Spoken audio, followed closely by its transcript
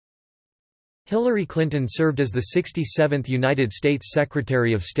Hillary Clinton served as the 67th United States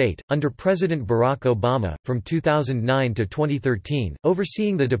Secretary of State, under President Barack Obama, from 2009 to 2013,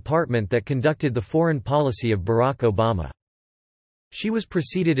 overseeing the department that conducted the foreign policy of Barack Obama. She was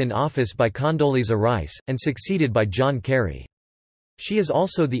preceded in office by Condoleezza Rice, and succeeded by John Kerry. She is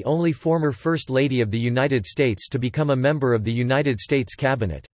also the only former First Lady of the United States to become a member of the United States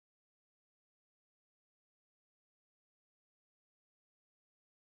Cabinet.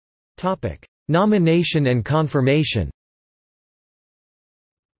 Nomination and confirmation.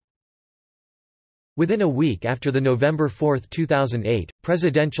 Within a week after the November 4, 2008,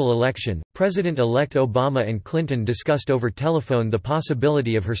 presidential election, President-elect Obama and Clinton discussed over telephone the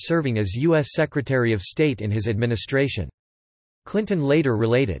possibility of her serving as U.S. Secretary of State in his administration. Clinton later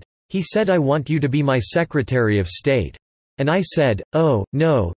related, "He said, 'I want you to be my Secretary of State.' And I said, 'Oh,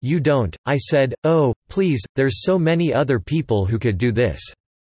 no, you don't.' I said, 'Oh, please, there's so many other people who could do this.'"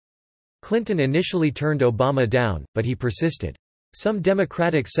 Clinton initially turned Obama down, but he persisted. Some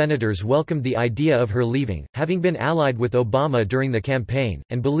Democratic senators welcomed the idea of her leaving, having been allied with Obama during the campaign,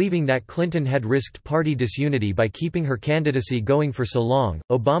 and believing that Clinton had risked party disunity by keeping her candidacy going for so long.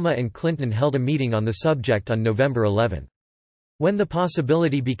 Obama and Clinton held a meeting on the subject on November 11. When the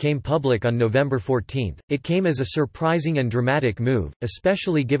possibility became public on November 14, it came as a surprising and dramatic move,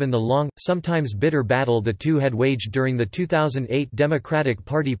 especially given the long, sometimes bitter battle the two had waged during the 2008 Democratic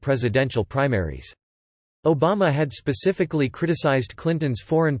Party presidential primaries. Obama had specifically criticized Clinton's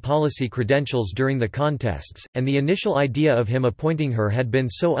foreign policy credentials during the contests, and the initial idea of him appointing her had been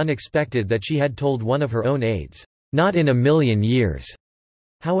so unexpected that she had told one of her own aides, "Not in a million years."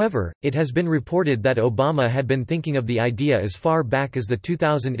 However, it has been reported that Obama had been thinking of the idea as far back as the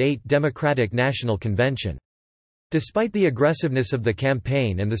 2008 Democratic National Convention. Despite the aggressiveness of the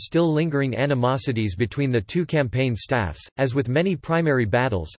campaign and the still lingering animosities between the two campaign staffs, as with many primary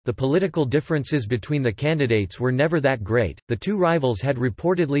battles, the political differences between the candidates were never that great. The two rivals had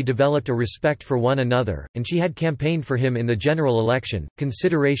reportedly developed a respect for one another, and she had campaigned for him in the general election.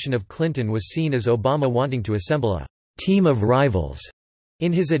 Consideration of Clinton was seen as Obama wanting to assemble a team of rivals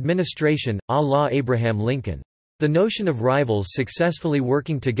in his administration, à la Abraham Lincoln. The notion of rivals successfully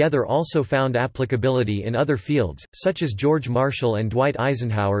working together also found applicability in other fields, such as George Marshall and Dwight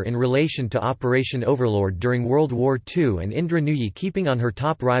Eisenhower in relation to Operation Overlord during World War II and Indra Nooyi keeping on her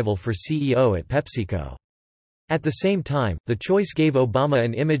top rival for CEO at PepsiCo. At the same time, the choice gave Obama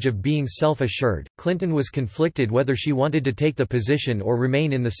an image of being self-assured. Clinton was conflicted whether she wanted to take the position or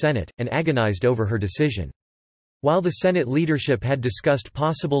remain in the Senate, and agonized over her decision. While the Senate leadership had discussed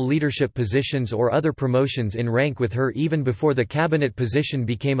possible leadership positions or other promotions in rank with her even before the cabinet position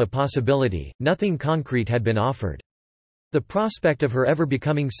became a possibility, nothing concrete had been offered. The prospect of her ever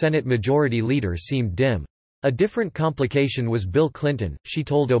becoming Senate Majority Leader seemed dim. A different complication was Bill Clinton. She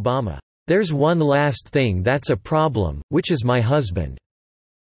told Obama, "There's one last thing that's a problem, which is my husband.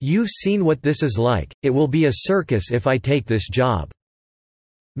 You've seen what this is like, it will be a circus if I take this job,"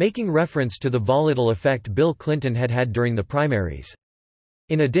 making reference to the volatile effect Bill Clinton had had during the primaries.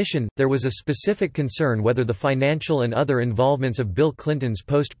 In addition, there was a specific concern whether the financial and other involvements of Bill Clinton's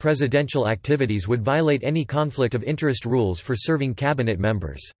post-presidential activities would violate any conflict of interest rules for serving cabinet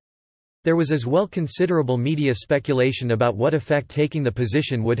members. There was as well considerable media speculation about what effect taking the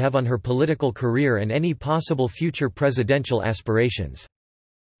position would have on her political career and any possible future presidential aspirations.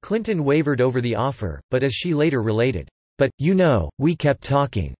 Clinton wavered over the offer, but as she later related, "But, we kept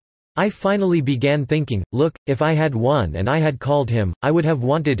talking. I finally began thinking, look, if I had won and I had called him, I would have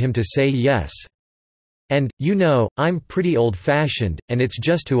wanted him to say yes. And, I'm pretty old-fashioned, and it's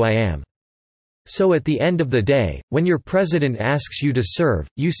just who I am. So at the end of the day, when your president asks you to serve,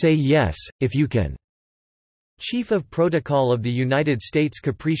 you say yes, if you can." Chief of Protocol of the United States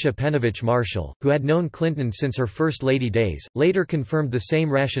Capricia Penovich Marshall, who had known Clinton since her First Lady days, later confirmed the same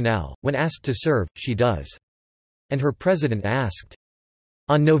rationale. When asked to serve, she does. And her president asked.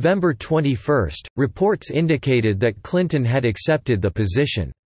 On November 21, reports indicated that Clinton had accepted the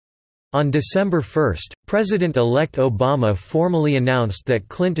position. On December 1, President-elect Obama formally announced that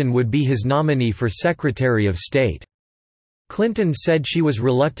Clinton would be his nominee for Secretary of State. Clinton said she was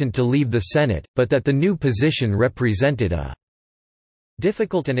reluctant to leave the Senate, but that the new position represented a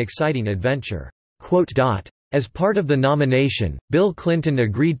difficult and exciting adventure. As part of the nomination, Bill Clinton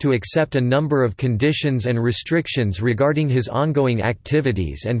agreed to accept a number of conditions and restrictions regarding his ongoing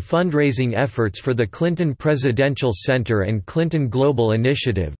activities and fundraising efforts for the Clinton Presidential Center and Clinton Global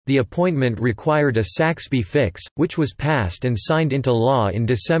Initiative. The appointment required a Saxby fix, which was passed and signed into law in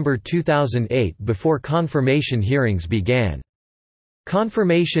December 2008 before confirmation hearings began.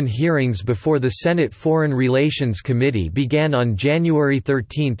 Confirmation hearings before the Senate Foreign Relations Committee began on January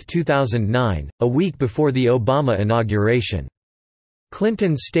 13, 2009, a week before the Obama inauguration.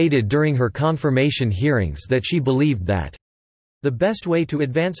 Clinton stated during her confirmation hearings that she believed that the best way to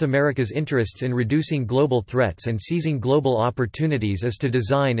advance America's interests in reducing global threats and seizing global opportunities is to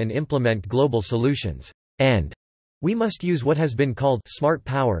design and implement global solutions, and we must use what has been called smart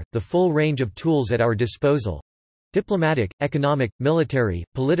power, the full range of tools at our disposal: diplomatic, economic, military,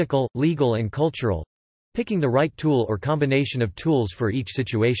 political, legal and cultural, picking the right tool or combination of tools for each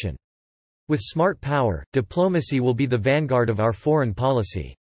situation. With smart power, diplomacy will be the vanguard of our foreign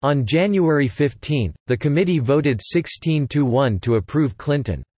policy. On January 15, the committee voted 16-1 to approve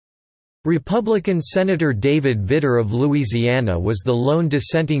Clinton. Republican Senator David Vitter of Louisiana was the lone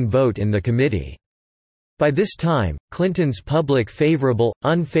dissenting vote in the committee. By this time, Clinton's public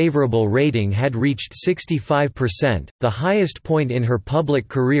favorable-unfavorable rating had reached 65%, the highest point in her public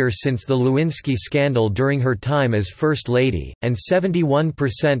career since the Lewinsky scandal during her time as First Lady, and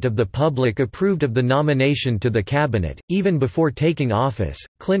 71% of the public approved of the nomination to the cabinet. Even before taking office,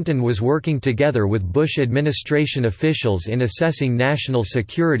 Clinton was working together with Bush administration officials in assessing national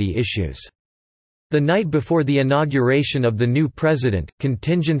security issues. The night before the inauguration of the new president,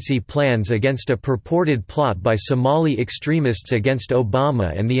 contingency plans against a purported plot by Somali extremists against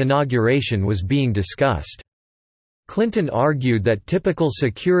Obama and the inauguration was being discussed. Clinton argued that typical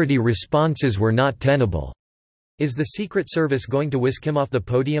security responses were not tenable. Is the Secret Service going to whisk him off the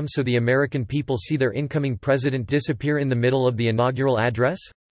podium so the American people see their incoming president disappear in the middle of the inaugural address?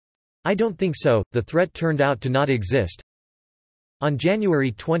 I don't think so. The threat turned out to not exist. On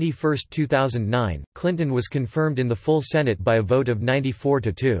January 21, 2009, Clinton was confirmed in the full Senate by a vote of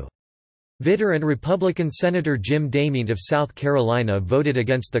 94-2. Vitter and Republican Senator Jim DeMint of South Carolina voted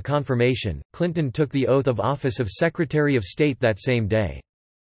against the confirmation. Clinton took the oath of office of Secretary of State that same day.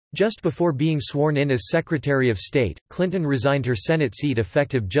 Just before being sworn in as Secretary of State, Clinton resigned her Senate seat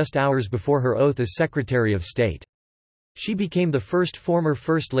effective just hours before her oath as Secretary of State. She became the first former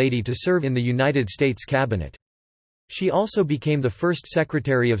First Lady to serve in the United States Cabinet. She also became the first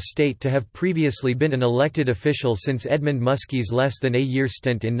Secretary of State to have previously been an elected official since Edmund Muskie's less-than-a-year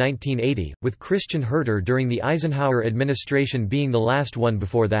stint in 1980, with Christian Herter during the Eisenhower administration being the last one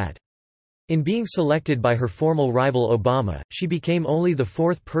before that. In being selected by her formal rival Obama, she became only the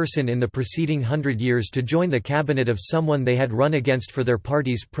fourth person in the preceding 100 years to join the cabinet of someone they had run against for their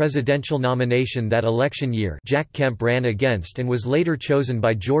party's presidential nomination that election year. Jack Kemp ran against and was later chosen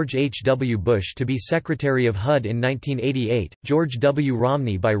by George H. W. Bush to be Secretary of HUD in 1988, George W.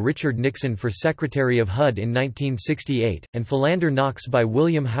 Romney by Richard Nixon for Secretary of HUD in 1968, and Philander Knox by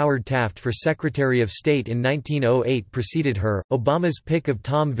William Howard Taft for Secretary of State in 1908 preceded her. Obama's pick of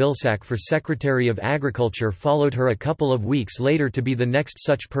Tom Vilsack for Secretary of Agriculture followed her a couple of weeks later to be the next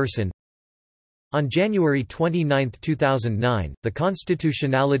such person. On January 29, 2009, the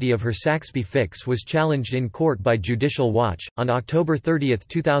constitutionality of her Saxby fix was challenged in court by Judicial Watch. On October 30,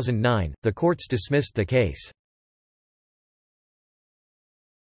 2009, the courts dismissed the case.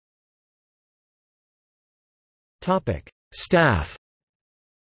 Staff.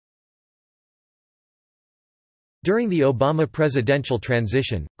 During the Obama presidential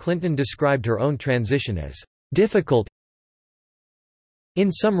transition, Clinton described her own transition as difficult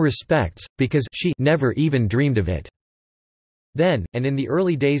in some respects, because she never even dreamed of it. Then, and in the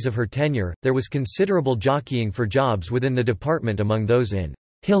early days of her tenure, there was considerable jockeying for jobs within the department among those in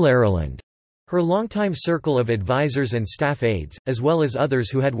Hillaryland, her longtime circle of advisors and staff aides, as well as others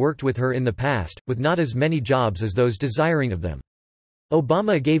who had worked with her in the past, with not as many jobs as those desiring of them.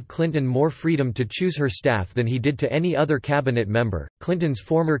 Obama gave Clinton more freedom to choose her staff than he did to any other cabinet member. Clinton's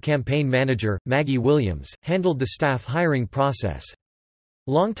former campaign manager, Maggie Williams, handled the staff hiring process.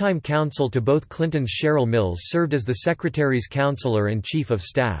 Longtime counsel to both Clintons Cheryl Mills served as the Secretary's counselor and chief of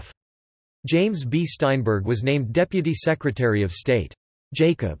staff. James B. Steinberg was named Deputy Secretary of State.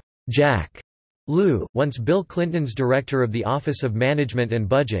 Jacob Jack Lew, once Bill Clinton's Director of the Office of Management and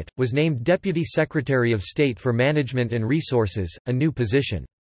Budget, was named Deputy Secretary of State for Management and Resources, a new position.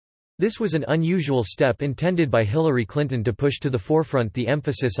 This was an unusual step intended by Hillary Clinton to push to the forefront the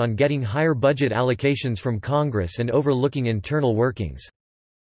emphasis on getting higher budget allocations from Congress and overlooking internal workings.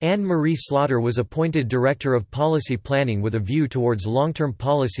 Anne Marie Slaughter was appointed Director of Policy Planning with a view towards long-term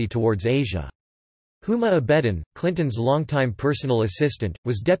policy towards Asia. Huma Abedin, Clinton's longtime personal assistant,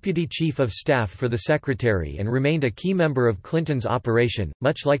 was Deputy Chief of Staff for the Secretary and remained a key member of Clinton's operation.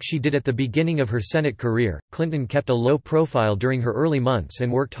 Much like she did at the beginning of her Senate career, Clinton kept a low profile during her early months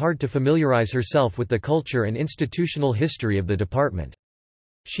and worked hard to familiarize herself with the culture and institutional history of the department.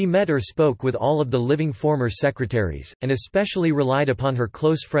 She met or spoke with all of the living former secretaries, and especially relied upon her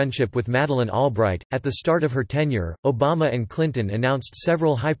close friendship with Madeleine Albright. At the start of her tenure, Obama and Clinton announced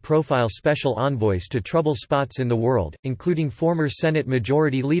several high-profile special envoys to trouble spots in the world, including former Senate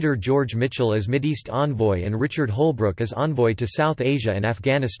Majority Leader George Mitchell as Mideast envoy and Richard Holbrooke as envoy to South Asia and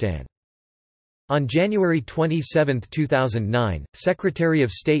Afghanistan. On January 27, 2009, Secretary of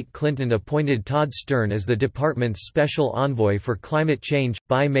State Clinton appointed Todd Stern as the department's special envoy for climate change.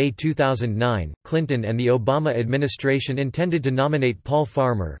 By May 2009, Clinton and the Obama administration intended to nominate Paul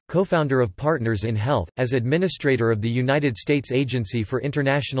Farmer, co-founder of Partners in Health, as administrator of the United States Agency for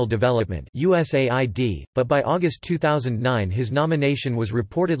International Development (USAID), but by August 2009 his nomination was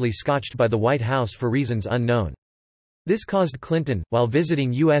reportedly scotched by the White House for reasons unknown. This caused Clinton, while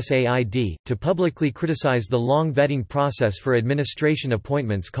visiting USAID, to publicly criticize the long vetting process for administration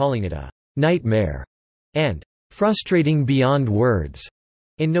appointments, calling it a nightmare and frustrating beyond words.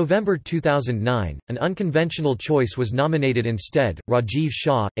 In November 2009, an unconventional choice was nominated instead, Rajiv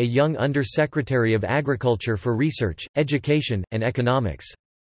Shah, a young Under-Secretary of Agriculture for Research, Education, and Economics.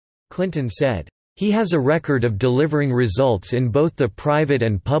 Clinton said, "He has a record of delivering results in both the private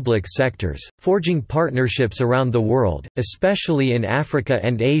and public sectors, forging partnerships around the world, especially in Africa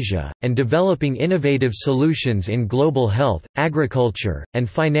and Asia, and developing innovative solutions in global health, agriculture, and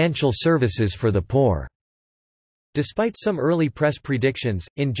financial services for the poor." Despite some early press predictions,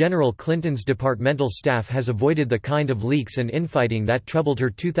 in general Clinton's departmental staff has avoided the kind of leaks and infighting that troubled her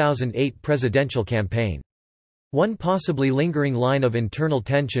 2008 presidential campaign. One possibly lingering line of internal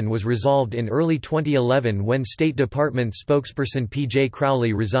tension was resolved in early 2011 when State Department spokesperson P.J.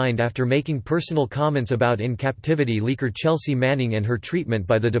 Crowley resigned after making personal comments about in-captivity leaker Chelsea Manning and her treatment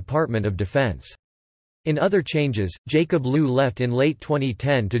by the Department of Defense. In other changes, Jacob Lew left in late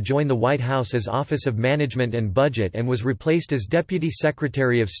 2010 to join the White House as Office of Management and Budget and was replaced as Deputy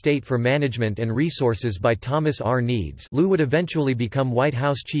Secretary of State for Management and Resources by Thomas R. Needs. Lew would eventually become White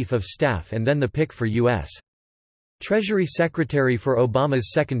House Chief of Staff and then the pick for U.S. Treasury Secretary for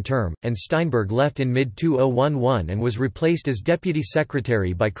Obama's second term, and Steinberg left in mid-2011 and was replaced as Deputy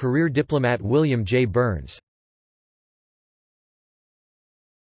Secretary by career diplomat William J. Burns.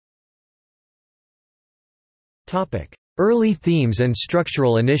 Early themes and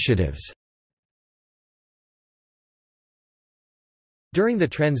structural initiatives. During the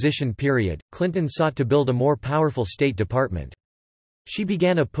transition period, Clinton sought to build a more powerful State Department. She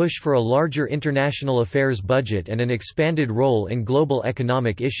began a push for a larger international affairs budget and an expanded role in global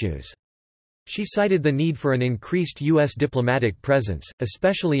economic issues. She cited the need for an increased U.S. diplomatic presence,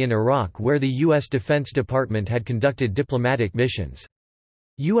 especially in Iraq where the U.S. Defense Department had conducted diplomatic missions.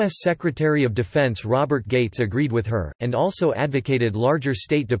 U.S. Secretary of Defense Robert Gates agreed with her, and also advocated larger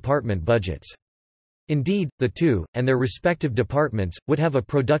State Department budgets. Indeed, the two, and their respective departments, would have a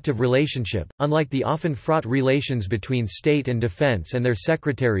productive relationship, unlike the often fraught relations between state and defense and their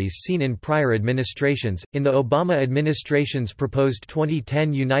secretaries seen in prior administrations. In the Obama administration's proposed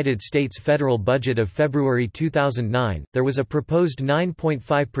 2010 United States federal budget of February 2009, there was a proposed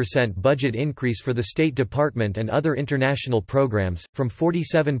 9.5% budget increase for the State Department and other international programs, from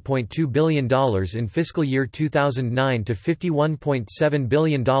 $47.2 billion in fiscal year 2009 to $51.7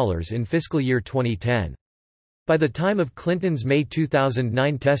 billion in fiscal year 2010. By the time of Clinton's May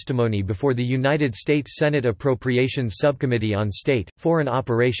 2009 testimony before the United States Senate Appropriations Subcommittee on State, Foreign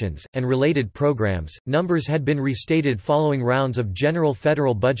Operations, and Related Programs, numbers had been restated following rounds of general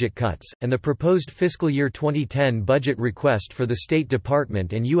federal budget cuts, and the proposed fiscal year 2010 budget request for the State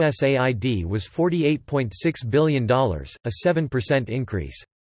Department and USAID was $48.6 billion, a 7% increase.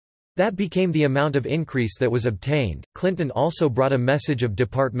 That became the amount of increase that was obtained. Clinton also brought a message of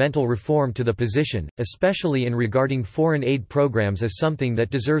departmental reform to the position, especially in regarding foreign aid programs as something that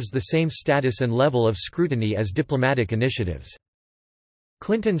deserves the same status and level of scrutiny as diplomatic initiatives.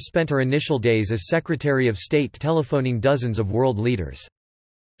 Clinton spent her initial days as Secretary of State telephoning dozens of world leaders.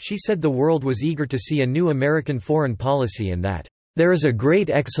 She said the world was eager to see a new American foreign policy and that, "There is a great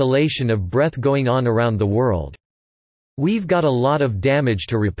exhalation of breath going on around the world. We've got a lot of damage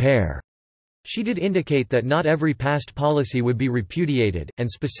to repair." She did indicate that not every past policy would be repudiated, and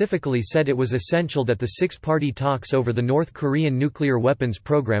specifically said it was essential that the six-party talks over the North Korean nuclear weapons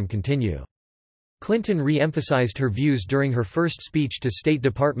program continue. Clinton re-emphasized her views during her first speech to State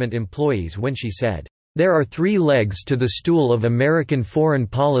Department employees when she said, "There are three legs to the stool of American foreign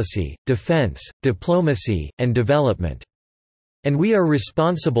policy: defense, diplomacy, and development. And we are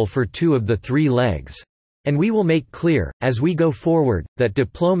responsible for two of the three legs. And we will make clear, as we go forward, that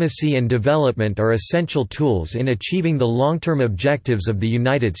diplomacy and development are essential tools in achieving the long-term objectives of the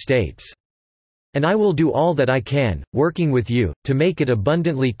United States." "And I will do all that I can, working with you, to make it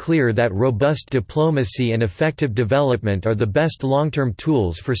abundantly clear that robust diplomacy and effective development are the best long-term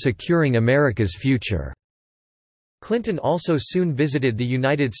tools for securing America's future." Clinton also soon visited the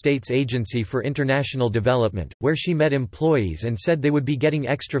United States Agency for International Development, where she met employees and said they would be getting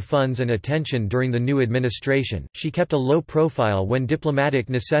extra funds and attention during the new administration. She kept a low profile when diplomatic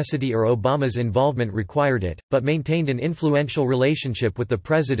necessity or Obama's involvement required it, but maintained an influential relationship with the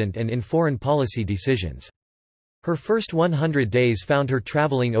president and in foreign policy decisions. Her first 100 days found her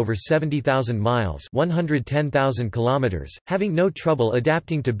traveling over 70,000 miles (110,000 kilometers), having no trouble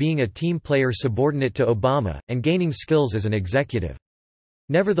adapting to being a team player subordinate to Obama, and gaining skills as an executive.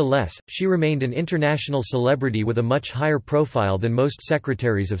 Nevertheless, she remained an international celebrity with a much higher profile than most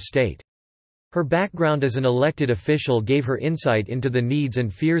secretaries of state. Her background as an elected official gave her insight into the needs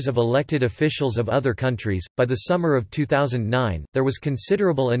and fears of elected officials of other countries. By the summer of 2009, there was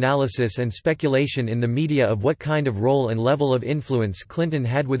considerable analysis and speculation in the media of what kind of role and level of influence Clinton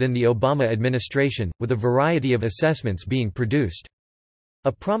had within the Obama administration, with a variety of assessments being produced.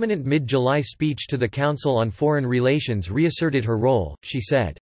 A prominent mid-July speech to the Council on Foreign Relations reasserted her role. She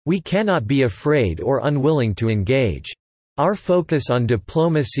said, "We cannot be afraid or unwilling to engage. Our focus on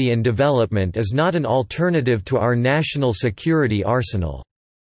diplomacy and development is not an alternative to our national security arsenal."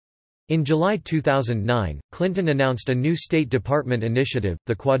 In July 2009, Clinton announced a new State Department initiative,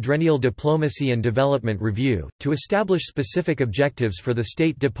 the Quadrennial Diplomacy and Development Review, to establish specific objectives for the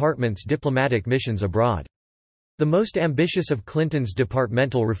State Department's diplomatic missions abroad. The most ambitious of Clinton's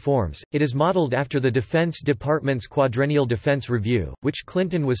departmental reforms, it is modeled after the Defense Department's Quadrennial Defense Review, which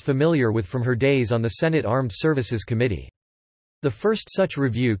Clinton was familiar with from her days on the Senate Armed Services Committee. The first such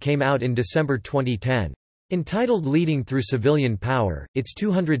review came out in December 2010. Entitled Leading Through Civilian Power, its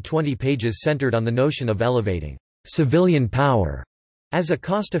 220 pages centered on the notion of elevating civilian power as a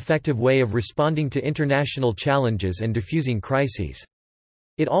cost-effective way of responding to international challenges and diffusing crises.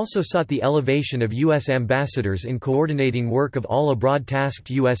 It also sought the elevation of U.S. ambassadors in coordinating work of all abroad-tasked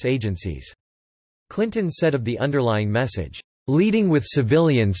U.S. agencies. Clinton said of the underlying message, "Leading with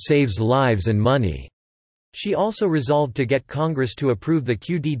civilians saves lives and money." She also resolved to get Congress to approve the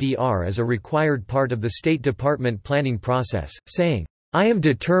QDDR as a required part of the State Department planning process, saying, "I am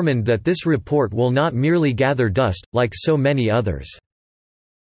determined that this report will not merely gather dust, like so many others."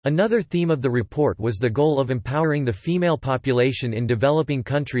 Another theme of the report was the goal of empowering the female population in developing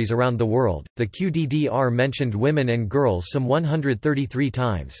countries around the world. The QDDR mentioned women and girls some 133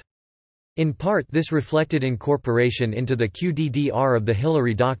 times. In part this reflected incorporation into the QDDR of the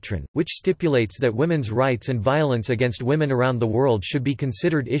Hillary Doctrine, which stipulates that women's rights and violence against women around the world should be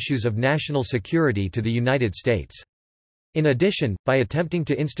considered issues of national security to the United States. In addition, by attempting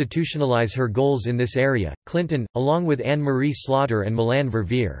to institutionalize her goals in this area, Clinton, along with Anne-Marie Slaughter and Milan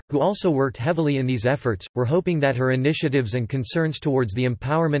Verveer, who also worked heavily in these efforts, were hoping that her initiatives and concerns towards the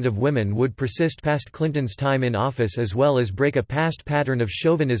empowerment of women would persist past Clinton's time in office as well as break a past pattern of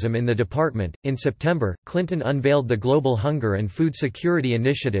chauvinism in the department. In September, Clinton unveiled the Global Hunger and Food Security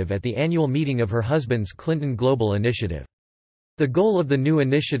Initiative at the annual meeting of her husband's Clinton Global Initiative. The goal of the new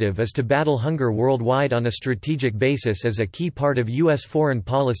initiative is to battle hunger worldwide on a strategic basis as a key part of U.S. foreign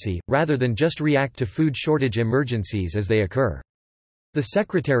policy, rather than just react to food shortage emergencies as they occur. The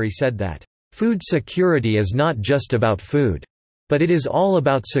secretary said that, "Food security is not just about food. But it is all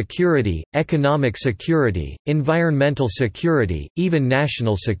about security, economic security, environmental security, even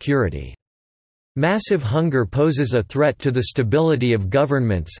national security. Massive hunger poses a threat to the stability of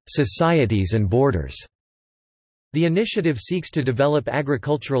governments, societies and borders." The initiative seeks to develop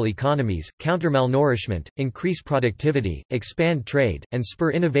agricultural economies, counter malnourishment, increase productivity, expand trade, and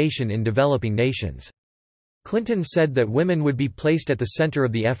spur innovation in developing nations. Clinton said that women would be placed at the center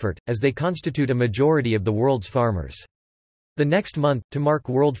of the effort, as they constitute a majority of the world's farmers. The next month, to mark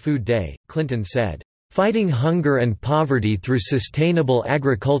World Food Day, Clinton said, "Fighting hunger and poverty through sustainable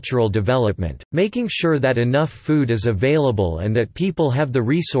agricultural development, making sure that enough food is available and that people have the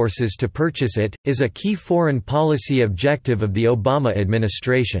resources to purchase it, is a key foreign policy objective of the Obama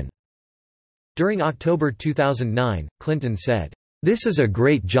administration." During October 2009, Clinton said, "This is a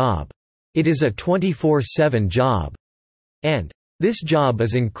great job. It is a 24/7 job." And, "This job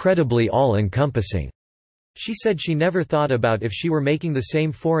is incredibly all-encompassing." She said she never thought about if she were making the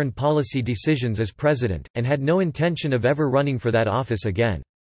same foreign policy decisions as president, and had no intention of ever running for that office again.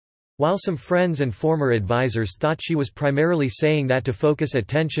 While some friends and former advisors thought she was primarily saying that to focus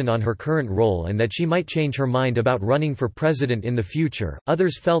attention on her current role and that she might change her mind about running for president in the future,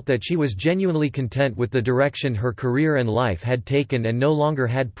 others felt that she was genuinely content with the direction her career and life had taken and no longer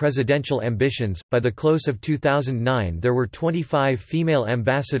had presidential ambitions. By the close of 2009, there were 25 female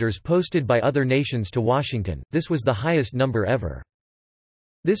ambassadors posted by other nations to Washington. This was the highest number ever.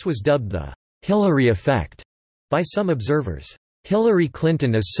 This was dubbed the Hillary effect by some observers. Hillary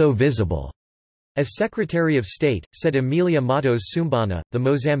Clinton is so visible. As Secretary of State, said Emilia Matos Sumbana, the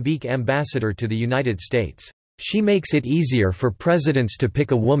Mozambique ambassador to the United States, "She makes it easier for presidents to pick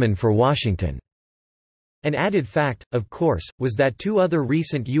a woman for Washington." An added fact, of course, was that two other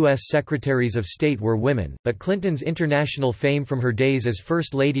recent U.S. Secretaries of State were women, but Clinton's international fame from her days as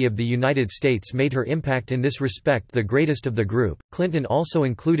First Lady of the United States made her impact in this respect the greatest of the group. Clinton also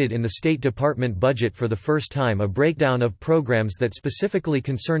included in the State Department budget for the first time a breakdown of programs that specifically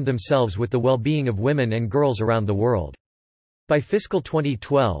concerned themselves with the well-being of women and girls around the world. By fiscal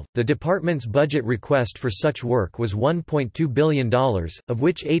 2012, the department's budget request for such work was $1.2 billion, of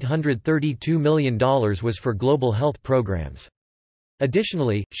which $832 million was for global health programs.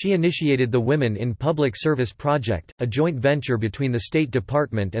 Additionally, she initiated the Women in Public Service Project, a joint venture between the State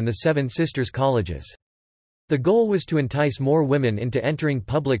Department and the Seven Sisters Colleges. The goal was to entice more women into entering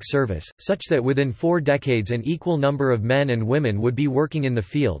public service, such that within 4 decades an equal number of men and women would be working in the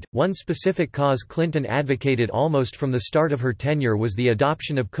field. One specific cause Clinton advocated almost from the start of her tenure was the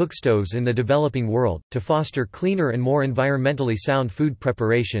adoption of cookstoves in the developing world, to foster cleaner and more environmentally sound food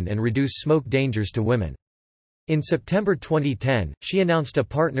preparation and reduce smoke dangers to women. In September 2010, she announced a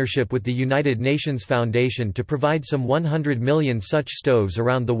partnership with the United Nations Foundation to provide some 100 million such stoves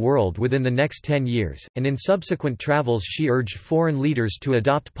around the world within the next 10 years, and in subsequent travels she urged foreign leaders to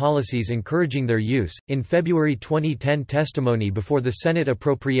adopt policies encouraging their use. In February 2010 testimony before the Senate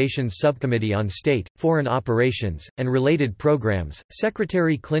Appropriations Subcommittee on State, Foreign Operations, and Related Programs,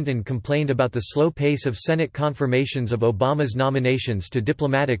 Secretary Clinton complained about the slow pace of Senate confirmations of Obama's nominations to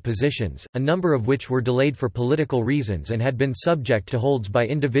diplomatic positions, a number of which were delayed for political reasons and had been subject to holds by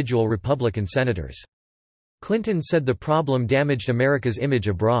individual Republican senators. Clinton said the problem damaged America's image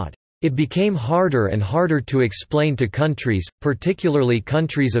abroad. It became harder and harder to explain to countries, particularly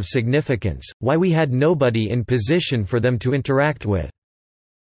countries of significance, why we had nobody in position for them to interact with.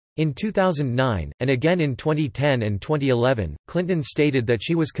 In 2009, and again in 2010 and 2011, Clinton stated that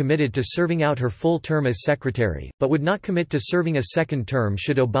she was committed to serving out her full term as secretary, but would not commit to serving a second term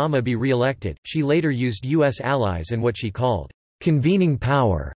should Obama be re-elected. She later used U.S. allies and what she called convening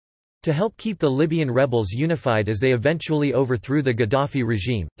power to help keep the Libyan rebels unified as they eventually overthrew the Gaddafi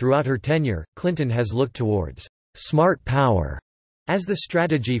regime. Throughout her tenure, Clinton has looked towards smart power as the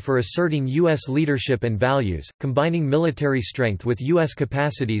strategy for asserting U.S. leadership and values, combining military strength with U.S.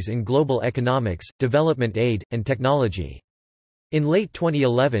 capacities in global economics, development aid, and technology. In late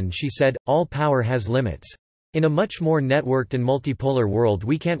 2011 she said, "All power has limits. In a much more networked and multipolar world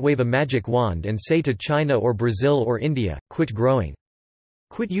we can't wave a magic wand and say to China or Brazil or India, quit growing.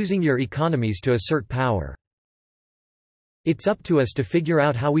 Quit using your economies to assert power. It's up to us to figure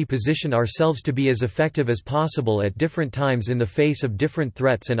out how we position ourselves to be as effective as possible at different times in the face of different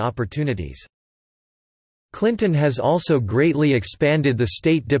threats and opportunities." Clinton has also greatly expanded the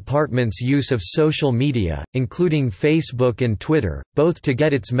State Department's use of social media, including Facebook and Twitter, both to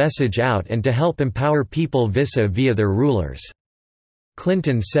get its message out and to help empower people vis-a-vis their rulers.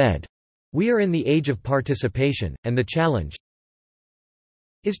 Clinton said, "We are in the age of participation, and the challenge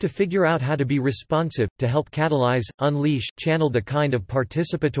is to figure out how to be responsive, to help catalyze, unleash, channel the kind of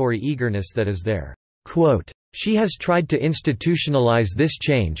participatory eagerness that is there." Quote, "She has tried to institutionalize this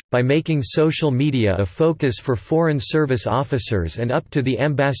change, by making social media a focus for foreign service officers and up to the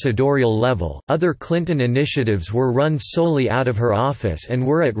ambassadorial level. Other Clinton initiatives were run solely out of her office and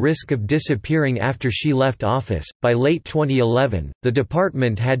were at risk of disappearing after she left office." By late 2011, the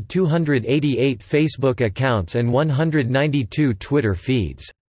department had 288 Facebook accounts and 192 Twitter feeds.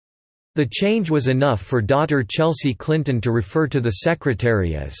 The change was enough for daughter Chelsea Clinton to refer to the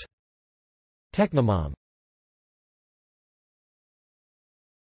secretary as Technomom.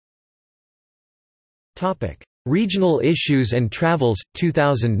 Regional issues and travels,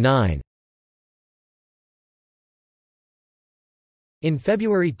 2009. In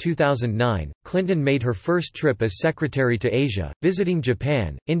February 2009, Clinton made her first trip as secretary to Asia, visiting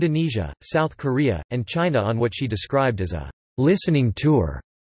Japan, Indonesia, South Korea, and China on what she described as a listening tour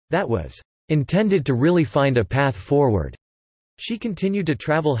that was intended to really find a path forward. She continued to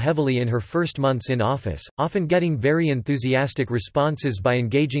travel heavily in her first months in office, often getting very enthusiastic responses by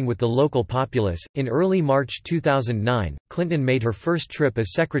engaging with the local populace. In early March 2009, Clinton made her first trip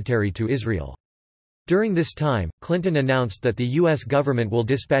as secretary to Israel. During this time, Clinton announced that the U.S. government will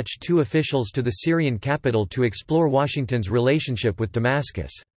dispatch 2 officials to the Syrian capital to explore Washington's relationship with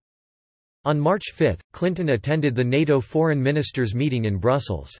Damascus. On March 5, Clinton attended the NATO foreign ministers' meeting in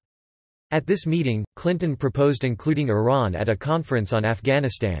Brussels. At this meeting, Clinton proposed including Iran at a conference on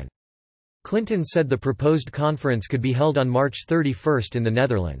Afghanistan. Clinton said the proposed conference could be held on March 31 in the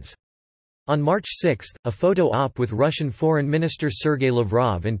Netherlands. On March 6, a photo op with Russian Foreign Minister Sergei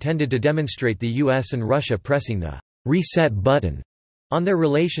Lavrov intended to demonstrate the US and Russia pressing the reset button on their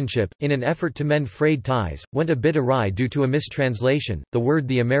relationship, in an effort to mend frayed ties, went a bit awry due to a mistranslation. The word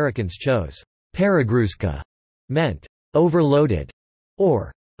the Americans chose, "peragruska," meant overloaded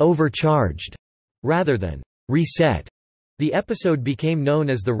or overcharged, rather than reset. The episode became known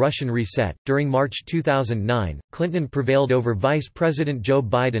as the Russian Reset. During March 2009, Clinton prevailed over Vice President Joe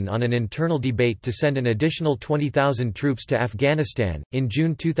Biden on an internal debate to send an additional 20,000 troops to Afghanistan. In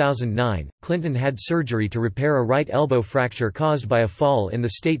June 2009, Clinton had surgery to repair a right elbow fracture caused by a fall in the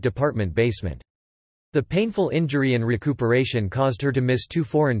State Department basement. The painful injury and recuperation caused her to miss 2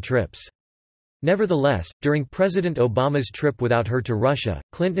 foreign trips. Nevertheless, during President Obama's trip without her to Russia,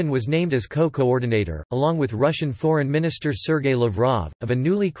 Clinton was named as co-coordinator, along with Russian Foreign Minister Sergei Lavrov, of a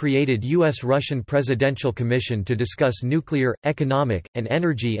newly created U.S.-Russian Presidential Commission to discuss nuclear, economic, and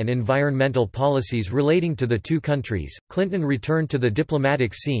energy and environmental policies relating to the two countries. Clinton returned to the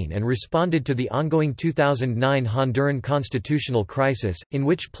diplomatic scene and responded to the ongoing 2009 Honduran constitutional crisis, in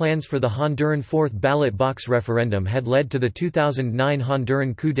which plans for the Honduran fourth ballot box referendum had led to the 2009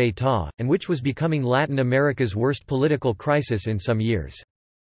 Honduran coup d'état, and which was becoming Latin America's worst political crisis in some years.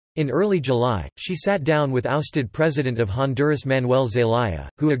 In early July, she sat down with ousted President of Honduras Manuel Zelaya,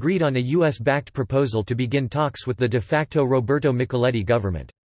 who agreed on a U.S.-backed proposal to begin talks with the de facto Roberto Micheletti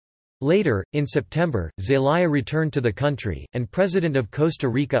government. Later, in September, Zelaya returned to the country, and President of Costa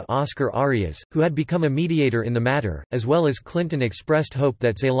Rica Oscar Arias, who had become a mediator in the matter, as well as Clinton expressed hope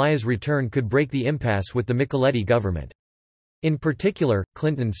that Zelaya's return could break the impasse with the Micheletti government. In particular,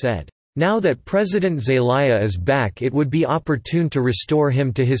 Clinton said, "Now that President Zelaya is back, it would be opportune to restore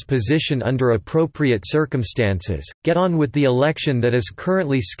him to his position under appropriate circumstances, get on with the election that is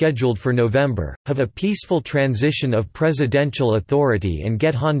currently scheduled for November, have a peaceful transition of presidential authority and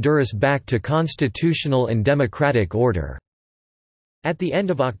get Honduras back to constitutional and democratic order." At the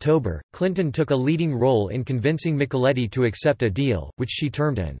end of October, Clinton took a leading role in convincing Micheletti to accept a deal, which she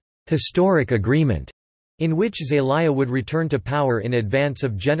termed an historic agreement, in which Zelaya would return to power in advance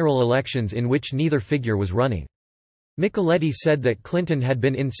of general elections in which neither figure was running. Micheletti said that Clinton had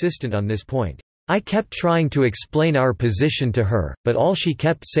been insistent on this point. "I kept trying to explain our position to her, but all she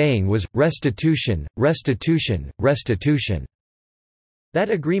kept saying was, restitution, restitution, restitution." That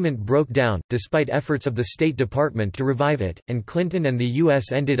agreement broke down, despite efforts of the State Department to revive it, and Clinton and the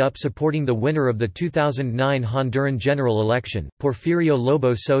U.S. ended up supporting the winner of the 2009 Honduran general election, Porfirio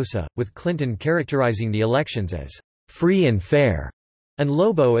Lobo Sosa, with Clinton characterizing the elections as free and fair, and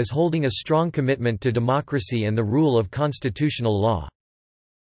Lobo as holding a strong commitment to democracy and the rule of constitutional law.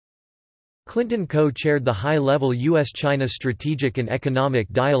 Clinton co-chaired the high-level U.S.-China Strategic and Economic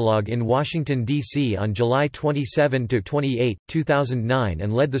Dialogue in Washington, D.C. on July 27–28, 2009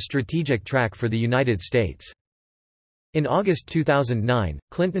 and led the strategic track for the United States. In August 2009,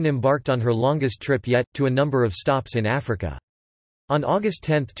 Clinton embarked on her longest trip yet, to a number of stops in Africa. On August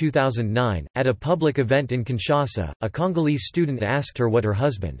 10, 2009, at a public event in Kinshasa, a Congolese student asked her what her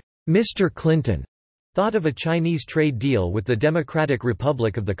husband, Mr. Clinton, thought of a Chinese trade deal with the Democratic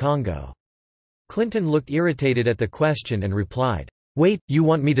Republic of the Congo. Clinton looked irritated at the question and replied, "Wait, you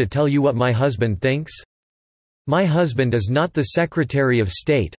want me to tell you what my husband thinks? My husband is not the Secretary of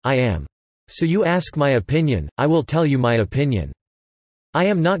State, I am. So you ask my opinion, I will tell you my opinion. I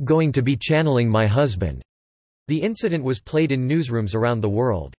am not going to be channeling my husband." The incident was played in newsrooms around the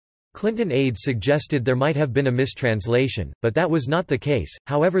world. Clinton aides suggested there might have been a mistranslation, but that was not the case.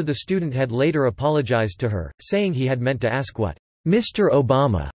 However, the student had later apologized to her, saying he had meant to ask what Mr.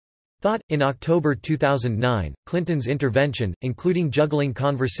 Obama thought. In October 2009, Clinton's intervention, including juggling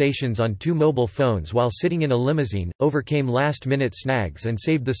conversations on 2 mobile phones while sitting in a limousine, overcame last-minute snags and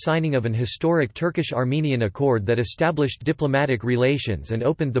saved the signing of an historic Turkish-Armenian accord that established diplomatic relations and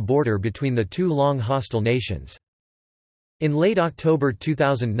opened the border between the two long hostile nations. In late October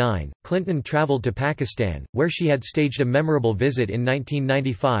 2009, Clinton traveled to Pakistan, where she had staged a memorable visit in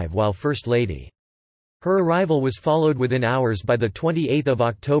 1995 while First Lady. Her arrival was followed within hours by the 28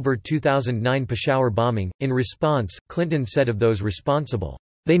 October 2009 Peshawar bombing. In response, Clinton said of those responsible,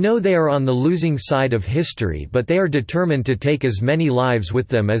 "They know they are on the losing side of history, but they are determined to take as many lives with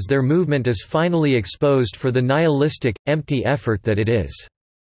them as their movement is finally exposed for the nihilistic, empty effort that it is."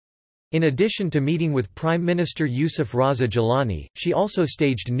 In addition to meeting with Prime Minister Yusuf Raza Gilani, she also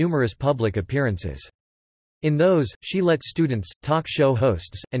staged numerous public appearances. In those, she let students, talk show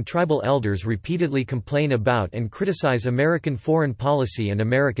hosts, and tribal elders repeatedly complain about and criticize American foreign policy and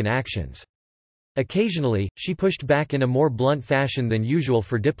American actions. Occasionally, she pushed back in a more blunt fashion than usual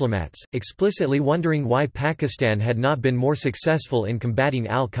for diplomats, explicitly wondering why Pakistan had not been more successful in combating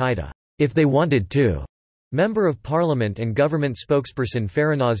al-Qaeda, if they wanted to. Member of Parliament and government spokesperson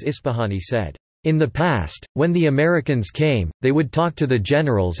Farinaz Isfahani said, "In the past, when the Americans came, they would talk to the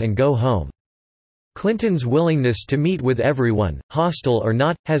generals and go home. Clinton's willingness to meet with everyone, hostile or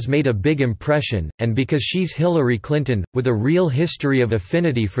not, has made a big impression, and because she's Hillary Clinton, with a real history of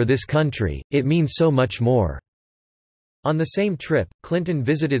affinity for this country, it means so much more." On the same trip, Clinton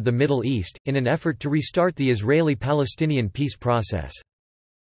visited the Middle East, in an effort to restart the Israeli-Palestinian peace process.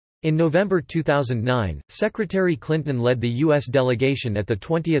 In November 2009, Secretary Clinton led the U.S. delegation at the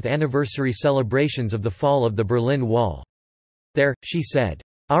 20th anniversary celebrations of the fall of the Berlin Wall. There, she said,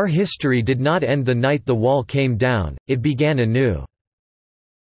 "Our history did not end the night the wall came down, it began anew.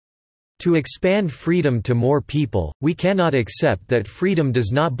 To expand freedom to more people, we cannot accept that freedom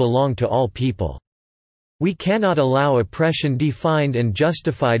does not belong to all people. We cannot allow oppression defined and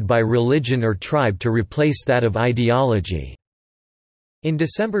justified by religion or tribe to replace that of ideology." In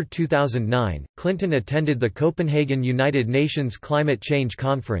December 2009, Clinton attended the Copenhagen United Nations Climate Change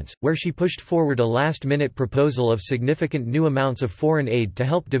Conference, where she pushed forward a last-minute proposal of significant new amounts of foreign aid to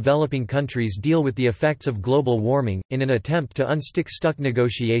help developing countries deal with the effects of global warming, in an attempt to unstick stuck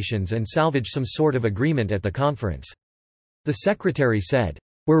negotiations and salvage some sort of agreement at the conference. The secretary said,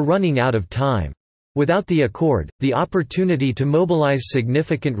 "We're running out of time. Without the accord, the opportunity to mobilize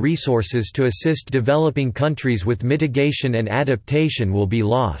significant resources to assist developing countries with mitigation and adaptation will be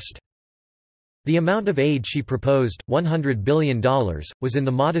lost." The amount of aid she proposed, $100 billion, was in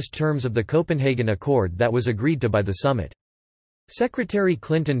the modest terms of the Copenhagen Accord that was agreed to by the summit. Secretary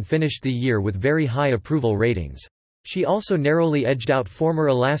Clinton finished the year with very high approval ratings. She also narrowly edged out former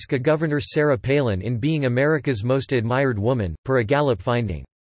Alaska Governor Sarah Palin in being America's most admired woman, per a Gallup finding.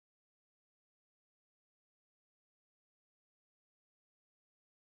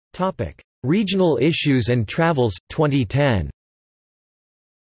 Regional issues and travels, 2010.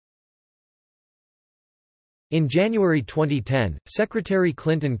 In January 2010, Secretary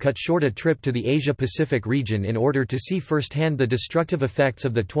Clinton cut short a trip to the Asia-Pacific region in order to see firsthand the destructive effects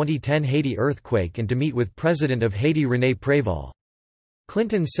of the 2010 Haiti earthquake and to meet with President of Haiti René Préval.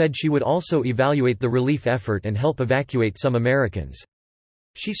 Clinton said she would also evaluate the relief effort and help evacuate some Americans.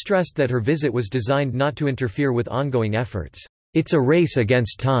 She stressed that her visit was designed not to interfere with ongoing efforts. "It's a race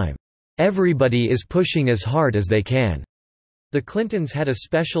against time. Everybody is pushing as hard as they can." The Clintons had a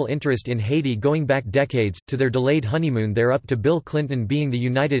special interest in Haiti going back decades, to their delayed honeymoon there up to Bill Clinton being the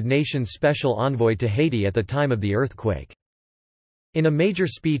United Nations Special Envoy to Haiti at the time of the earthquake. In a major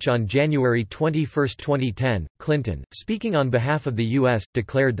speech on January 21, 2010, Clinton, speaking on behalf of the U.S.,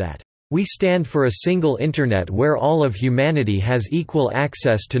 declared that, "We stand for a single Internet where all of humanity has equal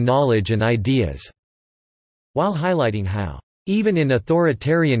access to knowledge and ideas," while highlighting how even in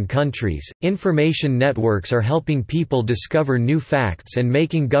authoritarian countries, information networks are helping people discover new facts and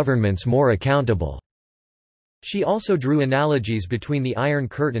making governments more accountable. She also drew analogies between the Iron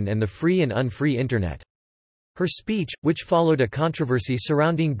Curtain and the free and unfree Internet. Her speech, which followed a controversy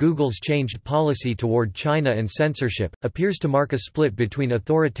surrounding Google's changed policy toward China and censorship, appears to mark a split between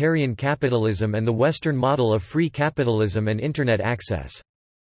authoritarian capitalism and the Western model of free capitalism and Internet access.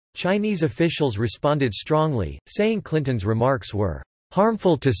 Chinese officials responded strongly, saying Clinton's remarks were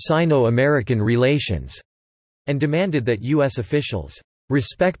harmful to Sino-American relations, and demanded that U.S. officials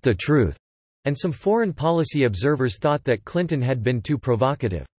respect the truth, and some foreign policy observers thought that Clinton had been too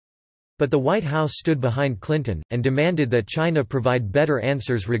provocative. But the White House stood behind Clinton, and demanded that China provide better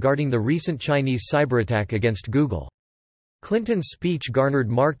answers regarding the recent Chinese cyberattack against Google. Clinton's speech garnered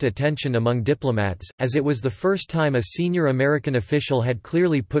marked attention among diplomats, as it was the first time a senior American official had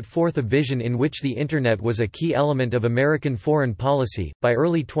clearly put forth a vision in which the Internet was a key element of American foreign policy. By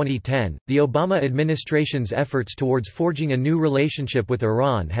early 2010, the Obama administration's efforts towards forging a new relationship with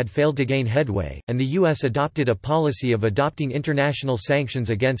Iran had failed to gain headway, and the U.S. adopted a policy of adopting international sanctions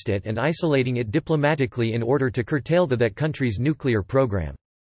against it and isolating it diplomatically in order to curtail that country's nuclear program.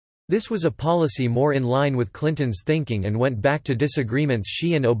 This was a policy more in line with Clinton's thinking and went back to disagreements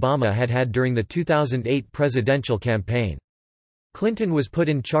she and Obama had had during the 2008 presidential campaign. Clinton was put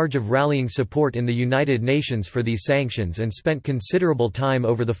in charge of rallying support in the United Nations for these sanctions and spent considerable time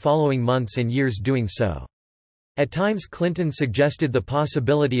over the following months and years doing so. At times Clinton suggested the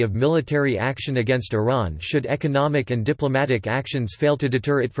possibility of military action against Iran should economic and diplomatic actions fail to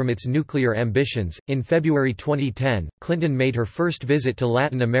deter it from its nuclear ambitions. In February 2010, Clinton made her first visit to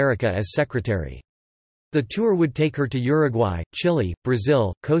Latin America as secretary. The tour would take her to Uruguay, Chile,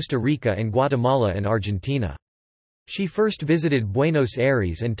 Brazil, Costa Rica and Guatemala and Argentina. She first visited Buenos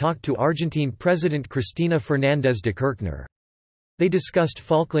Aires and talked to Argentine President Cristina Fernández de Kirchner. They discussed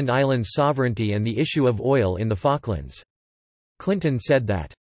Falkland Islands sovereignty and the issue of oil in the Falklands. Clinton said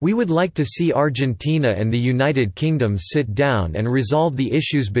that, "We would like to see Argentina and the United Kingdom sit down and resolve the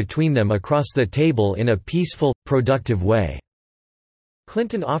issues between them across the table in a peaceful, productive way."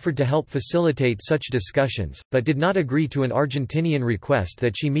 Clinton offered to help facilitate such discussions, but did not agree to an Argentinian request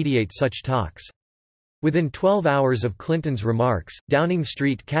that she mediate such talks. Within 12 hours of Clinton's remarks, Downing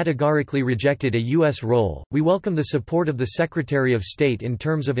Street categorically rejected a U.S. role. "We welcome the support of the Secretary of State in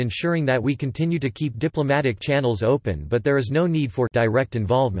terms of ensuring that we continue to keep diplomatic channels open, but there is no need for direct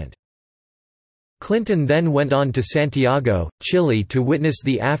involvement." Clinton then went on to Santiago, Chile to witness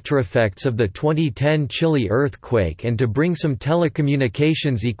the aftereffects of the 2010 Chile earthquake and to bring some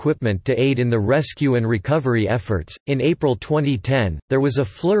telecommunications equipment to aid in the rescue and recovery efforts. In April 2010, there was a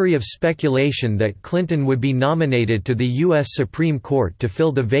flurry of speculation that Clinton would be nominated to the U.S. Supreme Court to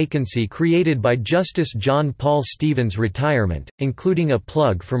fill the vacancy created by Justice John Paul Stevens' retirement, including a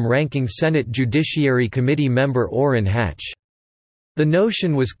plug from ranking Senate Judiciary Committee member Orrin Hatch. The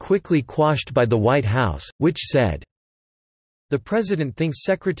notion was quickly quashed by the White House, which said, "The President thinks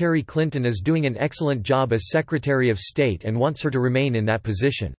Secretary Clinton is doing an excellent job as Secretary of State and wants her to remain in that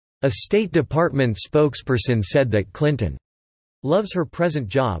position." A State Department spokesperson said that Clinton loves her present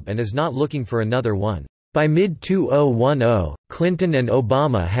job and is not looking for another one. By mid-2010, Clinton and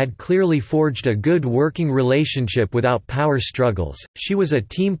Obama had clearly forged a good working relationship without power struggles. She was a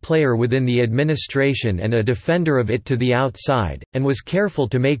team player within the administration and a defender of it to the outside, and was careful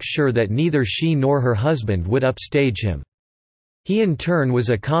to make sure that neither she nor her husband would upstage him. He in turn was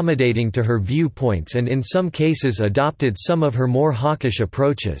accommodating to her viewpoints and in some cases adopted some of her more hawkish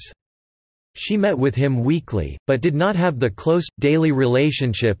approaches. She met with him weekly, but did not have the close, daily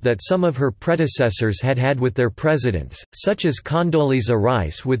relationship that some of her predecessors had had with their presidents, such as Condoleezza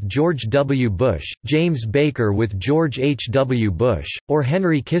Rice with George W. Bush, James Baker with George H. W. Bush, or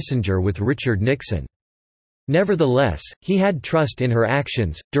Henry Kissinger with Richard Nixon. Nevertheless, he had trust in her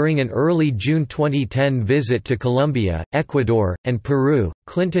actions. During an early June 2010 visit to Colombia, Ecuador, and Peru,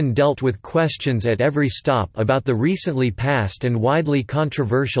 Clinton dealt with questions at every stop about the recently passed and widely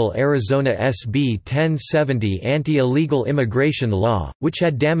controversial Arizona SB 1070 anti-illegal immigration law, which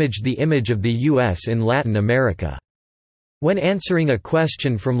had damaged the image of the U.S. in Latin America. When answering a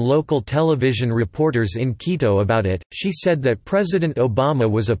question from local television reporters in Quito about it, she said that President Obama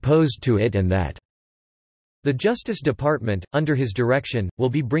was opposed to it and that the Justice Department, under his direction, will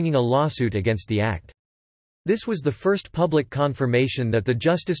be bringing a lawsuit against the act. This was the first public confirmation that the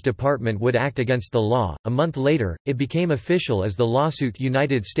Justice Department would act against the law. A month later, it became official as the lawsuit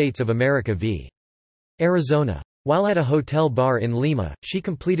United States of America v. Arizona. While at a hotel bar in Lima, she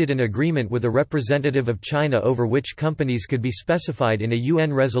completed an agreement with a representative of China over which companies could be specified in a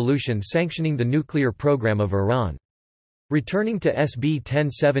UN resolution sanctioning the nuclear program of Iran. Returning to SB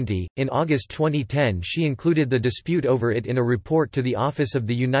 1070, in August 2010 she included the dispute over it in a report to the Office of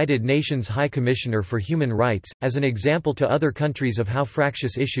the United Nations High Commissioner for Human Rights, as an example to other countries of how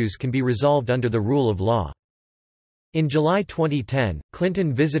fractious issues can be resolved under the rule of law. In July 2010,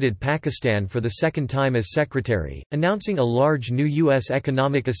 Clinton visited Pakistan for the second time as secretary, announcing a large new U.S.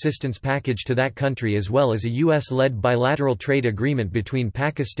 economic assistance package to that country as well as a U.S.-led bilateral trade agreement between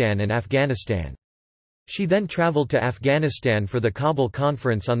Pakistan and Afghanistan. She then traveled to Afghanistan for the Kabul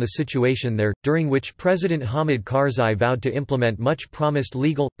conference on the situation there, during which President Hamid Karzai vowed to implement much-promised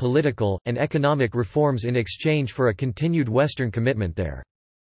legal, political, and economic reforms in exchange for a continued Western commitment there.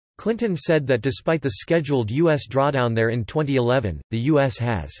 Clinton said that despite the scheduled U.S. drawdown there in 2011, the U.S.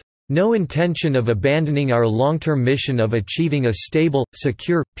 has no intention of abandoning our long-term mission of achieving a stable,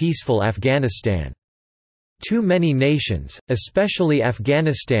 secure, peaceful Afghanistan. Too many nations, especially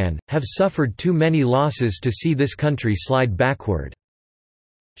Afghanistan, have suffered too many losses to see this country slide backward.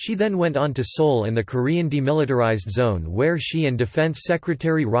 She then went on to Seoul and the Korean Demilitarized Zone, where she and Defense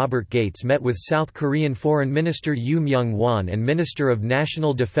Secretary Robert Gates met with South Korean Foreign Minister Yoo Myung-won and Minister of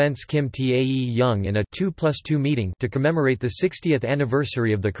National Defense Kim Tae-young in a 2+2 meeting to commemorate the 60th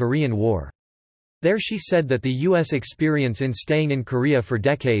anniversary of the Korean War. There she said that the U.S. experience in staying in Korea for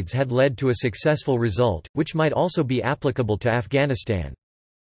decades had led to a successful result, which might also be applicable to Afghanistan.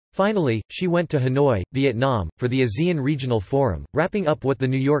 Finally, she went to Hanoi, Vietnam, for the ASEAN Regional Forum, wrapping up what the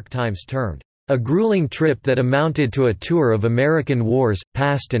New York Times termed, "a grueling trip that amounted to a tour of American wars,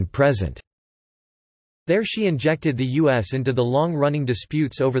 past and present." There she injected the U.S. into the long-running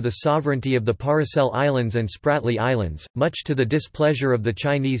disputes over the sovereignty of the Paracel Islands and Spratly Islands, much to the displeasure of the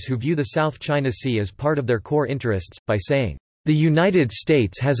Chinese who view the South China Sea as part of their core interests, by saying, "The United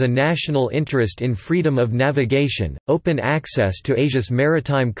States has a national interest in freedom of navigation, open access to Asia's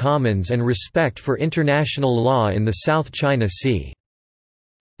maritime commons and respect for international law in the South China Sea."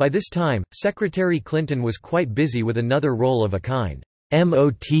 By this time, Secretary Clinton was quite busy with another role of a kind,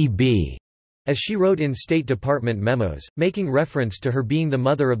 MOTB, as she wrote in State Department memos, making reference to her being the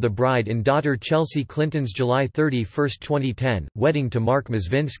mother of the bride in daughter Chelsea Clinton's July 31, 2010, wedding to Mark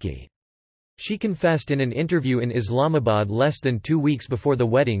Mizvinsky. She confessed in an interview in Islamabad less than 2 weeks before the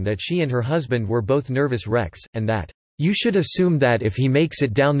wedding that she and her husband were both nervous wrecks, and that, "You should assume that if he makes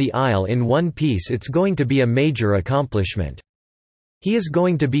it down the aisle in one piece it's going to be a major accomplishment. He is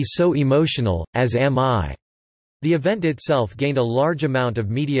going to be so emotional, as am I." The event itself gained a large amount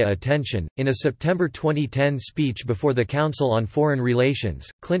of media attention. In a September 2010 speech before the Council on Foreign Relations,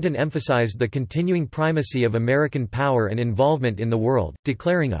 Clinton emphasized the continuing primacy of American power and involvement in the world,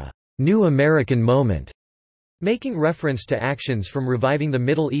 declaring a "new American moment." Making reference to actions from reviving the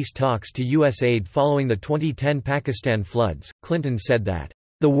Middle East talks to U.S. aid following the 2010 Pakistan floods, Clinton said that,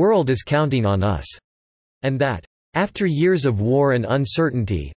 "The world is counting on us," and that, "After years of war and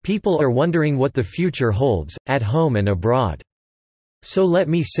uncertainty, people are wondering what the future holds, at home and abroad. So let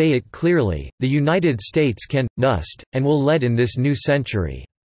me say it clearly, the United States can, must, and will lead in this new century."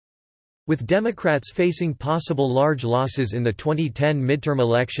 With Democrats facing possible large losses in the 2010 midterm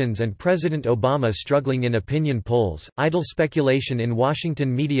elections and President Obama struggling in opinion polls, idle speculation in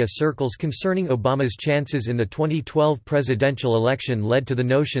Washington media circles concerning Obama's chances in the 2012 presidential election led to the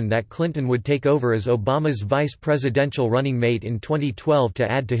notion that Clinton would take over as Obama's vice presidential running mate in 2012 to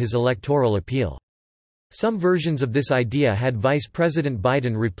add to his electoral appeal. Some versions of this idea had Vice President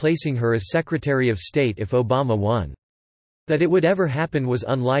Biden replacing her as Secretary of State if Obama won. That it would ever happen was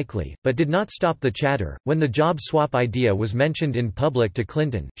unlikely, but did not stop the chatter. When the job swap idea was mentioned in public to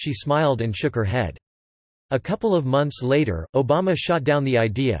Clinton, she smiled and shook her head. A couple of months later, Obama shot down the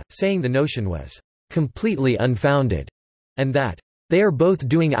idea, saying the notion was completely unfounded, and that they are both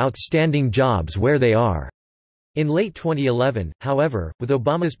doing outstanding jobs where they are. In late 2011, however, with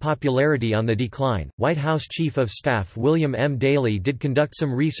Obama's popularity on the decline, White House Chief of Staff William M. Daley did conduct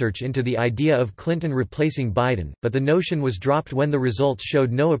some research into the idea of Clinton replacing Biden, but the notion was dropped when the results showed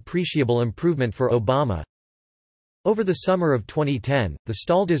no appreciable improvement for Obama. Over the summer of 2010, the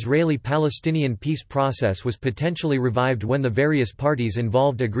stalled Israeli-Palestinian peace process was potentially revived when the various parties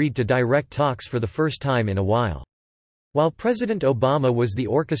involved agreed to direct talks for the first time in a while. While President Obama was the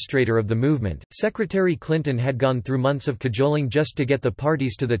orchestrator of the movement, Secretary Clinton had gone through months of cajoling just to get the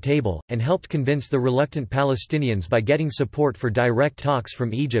parties to the table, and helped convince the reluctant Palestinians by getting support for direct talks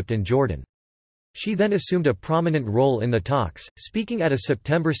from Egypt and Jordan. She then assumed a prominent role in the talks, speaking at a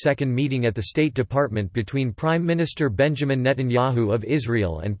September 2 meeting at the State Department between Prime Minister Benjamin Netanyahu of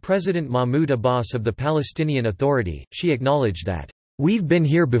Israel and President Mahmoud Abbas of the Palestinian Authority. She acknowledged that, "We've been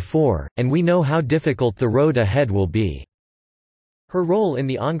here before, and we know how difficult the road ahead will be." Her role in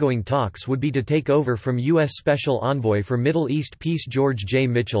the ongoing talks would be to take over from U.S. Special Envoy for Middle East Peace George J.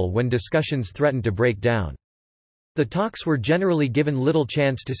 Mitchell when discussions threatened to break down. The talks were generally given little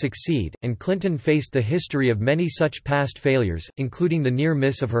chance to succeed, and Clinton faced the history of many such past failures, including the near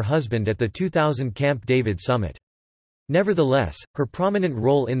miss of her husband at the 2000 Camp David summit. Nevertheless, her prominent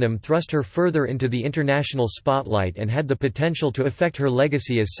role in them thrust her further into the international spotlight and had the potential to affect her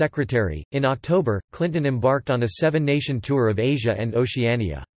legacy as secretary. In October, Clinton embarked on a 7-nation tour of Asia and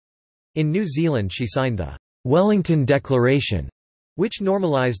Oceania. In New Zealand, she signed the Wellington Declaration, which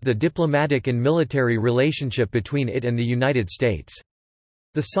normalized the diplomatic and military relationship between it and the United States.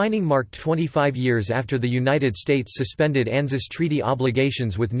 The signing marked 25 years after the United States suspended ANZUS treaty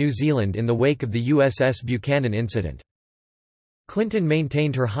obligations with New Zealand in the wake of the USS Buchanan incident. Clinton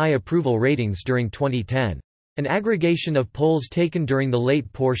maintained her high approval ratings during 2010. An aggregation of polls taken during the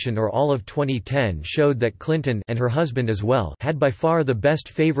late portion or all of 2010 showed that Clinton and her husband as well had by far the best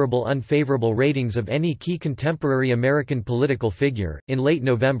favorable-unfavorable ratings of any key contemporary American political figure. In late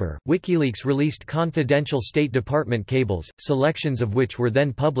November, WikiLeaks released confidential State Department cables, selections of which were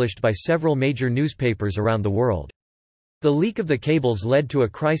then published by several major newspapers around the world. The leak of the cables led to a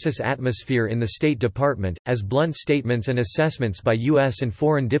crisis atmosphere in the State Department, as blunt statements and assessments by U.S. and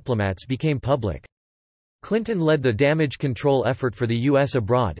foreign diplomats became public. Clinton led the damage control effort for the U.S.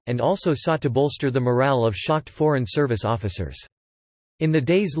 abroad, and also sought to bolster the morale of shocked Foreign Service officers. In the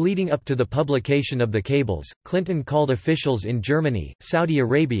days leading up to the publication of the cables, Clinton called officials in Germany, Saudi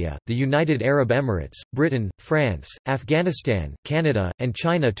Arabia, the United Arab Emirates, Britain, France, Afghanistan, Canada, and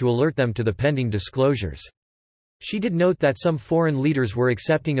China to alert them to the pending disclosures. She did note that some foreign leaders were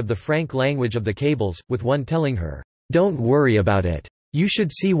accepting of the frank language of the cables, with one telling her, "Don't worry about it. You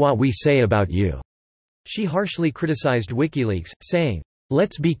should see what we say about you." She harshly criticized WikiLeaks, saying,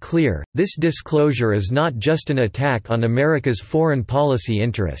 "Let's be clear, this disclosure is not just an attack on America's foreign policy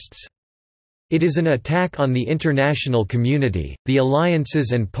interests. It is an attack on the international community, the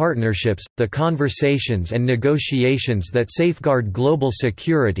alliances and partnerships, the conversations and negotiations that safeguard global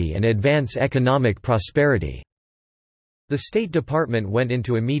security and advance economic prosperity." The State Department went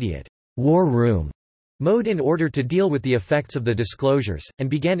into immediate war room mode in order to deal with the effects of the disclosures, and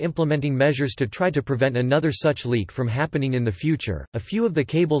began implementing measures to try to prevent another such leak from happening in the future. A few of the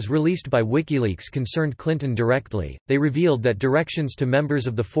cables released by WikiLeaks concerned Clinton directly. They revealed that directions to members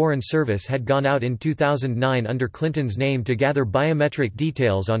of the Foreign Service had gone out in 2009 under Clinton's name to gather biometric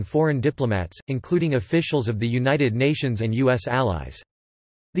details on foreign diplomats, including officials of the United Nations and U.S. allies.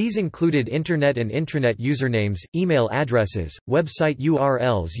 These included Internet and intranet usernames, email addresses, website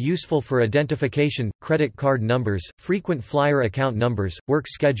URLs useful for identification, credit card numbers, frequent flyer account numbers, work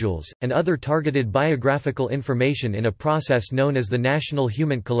schedules, and other targeted biographical information in a process known as the National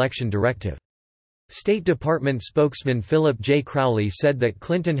Human Collection Directive. State Department spokesman Philip J. Crowley said that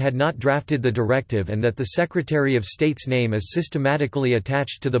Clinton had not drafted the directive and that the Secretary of State's name is systematically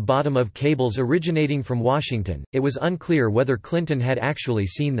attached to the bottom of cables originating from Washington. It was unclear whether Clinton had actually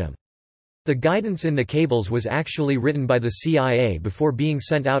seen them. The guidance in the cables was actually written by the CIA before being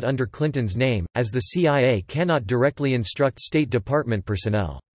sent out under Clinton's name, as the CIA cannot directly instruct State Department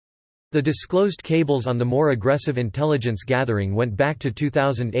personnel. The disclosed cables on the more aggressive intelligence gathering went back to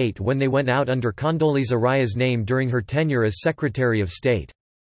 2008 when they went out under Condoleezza Rice's name during her tenure as Secretary of State.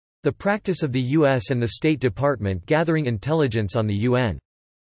 The practice of the U.S. and the State Department gathering intelligence on the UN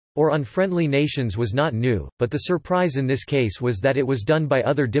or unfriendly nations was not new, but the surprise in this case was that it was done by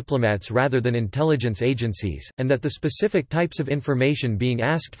other diplomats rather than intelligence agencies, and that the specific types of information being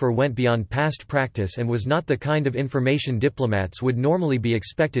asked for went beyond past practice and was not the kind of information diplomats would normally be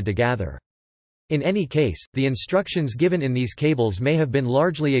expected to gather. In any case, the instructions given in these cables may have been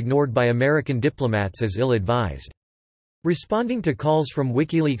largely ignored by American diplomats as ill-advised. Responding to calls from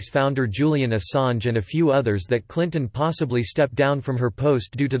WikiLeaks founder Julian Assange and a few others that Clinton possibly stepped down from her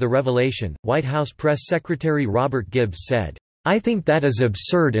post due to the revelation, White House Press Secretary Robert Gibbs said, "I think that is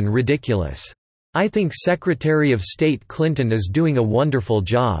absurd and ridiculous. I think Secretary of State Clinton is doing a wonderful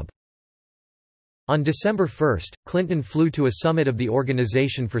job." On December 1, Clinton flew to a summit of the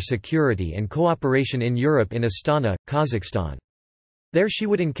Organization for Security and Cooperation in Europe in Astana, Kazakhstan. There she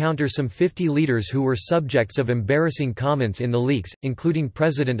would encounter some 50 leaders who were subjects of embarrassing comments in the leaks, including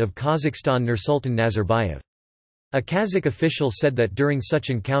President of Kazakhstan Nursultan Nazarbayev. A Kazakh official said that during such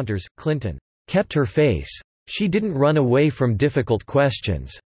encounters, Clinton kept her face. She didn't run away from difficult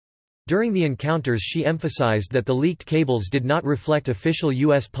questions. During the encounters she emphasized that the leaked cables did not reflect official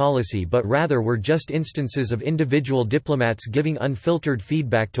U.S. policy but rather were just instances of individual diplomats giving unfiltered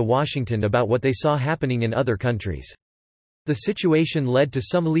feedback to Washington about what they saw happening in other countries. The situation led to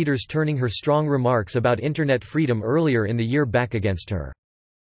some leaders turning her strong remarks about Internet freedom earlier in the year back against her.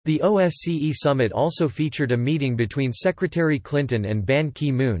 The OSCE summit also featured a meeting between Secretary Clinton and Ban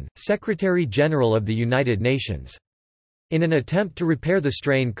Ki-moon, Secretary-General of the United Nations. In an attempt to repair the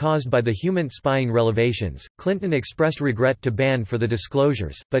strain caused by the human spying revelations, Clinton expressed regret to Ban for the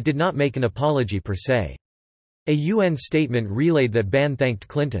disclosures, but did not make an apology per se. A UN statement relayed that Ban thanked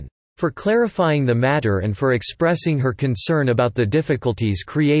Clinton for clarifying the matter and for expressing her concern about the difficulties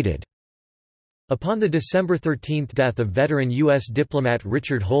created. Upon the December 13 death of veteran U.S. diplomat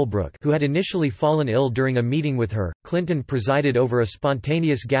Richard Holbrooke, who had initially fallen ill during a meeting with her, Clinton presided over a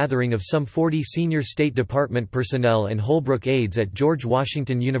spontaneous gathering of some 40 senior State Department personnel and Holbrooke aides at George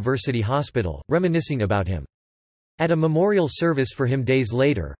Washington University Hospital, reminiscing about him. At a memorial service for him days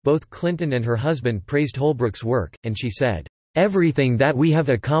later, both Clinton and her husband praised Holbrooke's work, and she said, "Everything that we have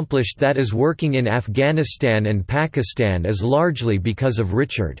accomplished that is working in Afghanistan and Pakistan is largely because of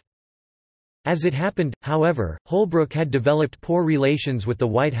Richard." As it happened, however, Holbrooke had developed poor relations with the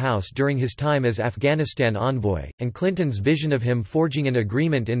White House during his time as Afghanistan envoy, and Clinton's vision of him forging an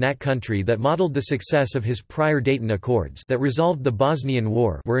agreement in that country that modeled the success of his prior Dayton Accords that resolved the Bosnian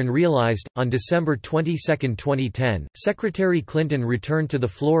War weren't realized. On December 22, 2010, Secretary Clinton returned to the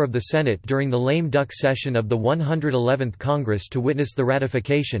floor of the Senate during the lame duck session of the 111th Congress to witness the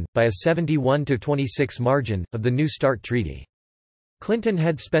ratification, by a 71-26 margin, of the New START Treaty. Clinton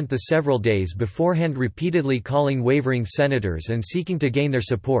had spent the several days beforehand repeatedly calling wavering senators and seeking to gain their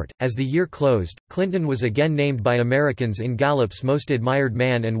support. As the year closed, Clinton was again named by Americans in Gallup's Most Admired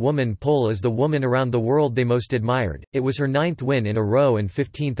Man and Woman poll as the woman around the world they most admired. It was her 9th win in a row and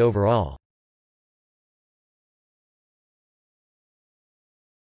 15th overall.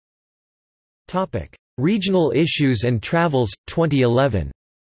 Topic: Regional issues and travels, 2011.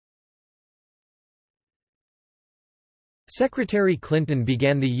 Secretary Clinton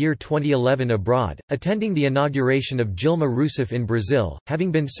began the year 2011 abroad, attending the inauguration of Dilma Rousseff in Brazil.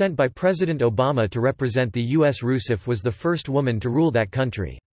 Having been sent by President Obama to represent the U.S., Rousseff was the first woman to rule that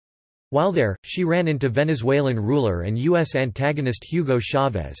country. While there, she ran into Venezuelan ruler and U.S. antagonist Hugo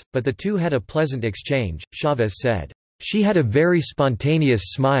Chavez, but the two had a pleasant exchange. Chavez said, "She had a very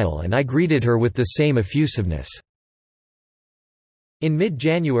spontaneous smile and I greeted her with the same effusiveness." In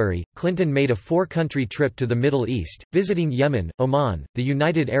mid-January, Clinton made a 4-country trip to the Middle East, visiting Yemen, Oman, the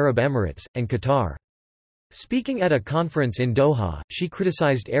United Arab Emirates, and Qatar. Speaking at a conference in Doha, she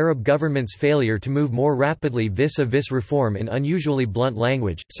criticized Arab governments' failure to move more rapidly vis-a-vis reform in unusually blunt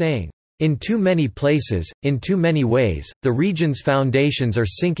language, saying, "In too many places, in too many ways, the region's foundations are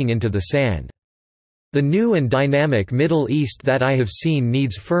sinking into the sand. The new and dynamic Middle East that I have seen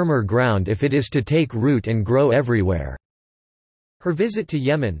needs firmer ground if it is to take root and grow everywhere." Her visit to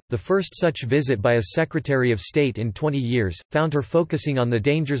Yemen, the first such visit by a Secretary of State in 20 years, found her focusing on the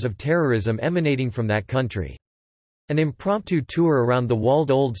dangers of terrorism emanating from that country. An impromptu tour around the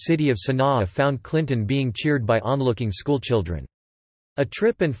walled old city of Sana'a found Clinton being cheered by onlooking schoolchildren. A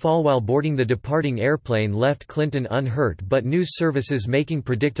trip and fall while boarding the departing airplane left Clinton unhurt but news services making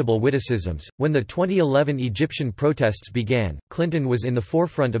predictable witticisms. When the 2011 Egyptian protests began, Clinton was in the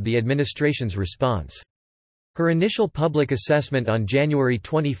forefront of the administration's response. Her initial public assessment on January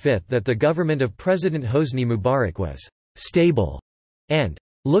 25 that the government of President Hosni Mubarak was «stable» and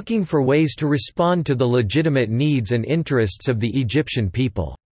 «looking for ways to respond to the legitimate needs and interests of the Egyptian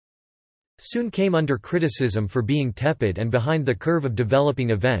people» soon came under criticism for being tepid and behind the curve of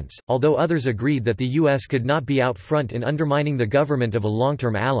developing events, although others agreed that the U.S. could not be out front in undermining the government of a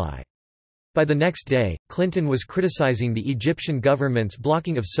long-term ally. By the next day, Clinton was criticizing the Egyptian government's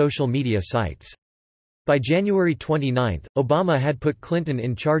blocking of social media sites. By January 29, Obama had put Clinton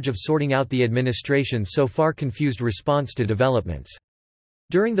in charge of sorting out the administration's so far confused response to developments.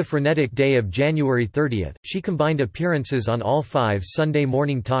 During the frenetic day of January 30, she combined appearances on all 5 Sunday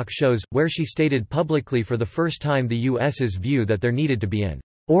morning talk shows, where she stated publicly for the first time the U.S.'s view that there needed to be an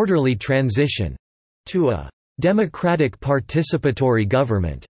orderly transition to a democratic participatory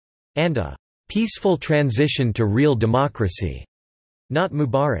government and a peaceful transition to real democracy, not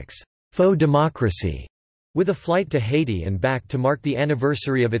Mubarak's faux democracy. With a flight to Haiti and back to mark the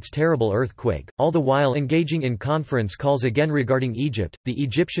anniversary of its terrible earthquake, all the while engaging in conference calls again regarding Egypt, the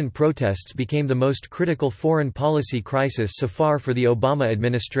Egyptian protests became the most critical foreign policy crisis so far for the Obama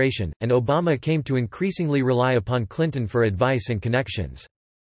administration, and Obama came to increasingly rely upon Clinton for advice and connections.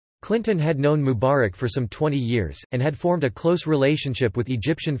 Clinton had known Mubarak for some 20 years, and had formed a close relationship with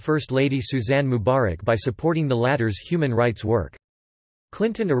Egyptian First Lady Suzanne Mubarak by supporting the latter's human rights work.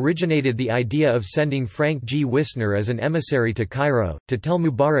 Clinton originated the idea of sending Frank G. Wisner as an emissary to Cairo, to tell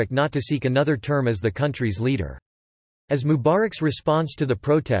Mubarak not to seek another term as the country's leader. As Mubarak's response to the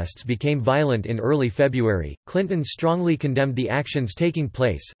protests became violent in early February, Clinton strongly condemned the actions taking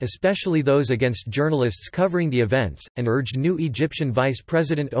place, especially those against journalists covering the events, and urged new Egyptian Vice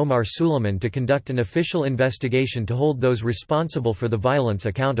President Omar Suleiman to conduct an official investigation to hold those responsible for the violence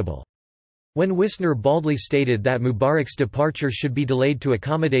accountable. When Wisner baldly stated that Mubarak's departure should be delayed to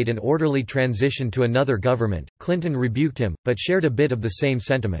accommodate an orderly transition to another government, Clinton rebuked him, but shared a bit of the same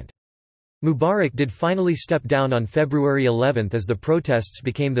sentiment. Mubarak did finally step down on February 11 as the protests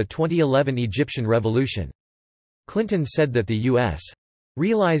became the 2011 Egyptian Revolution. Clinton said that the U.S.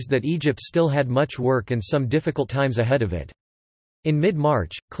 realized that Egypt still had much work and some difficult times ahead of it. In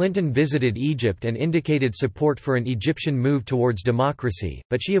mid-March, Clinton visited Egypt and indicated support for an Egyptian move towards democracy,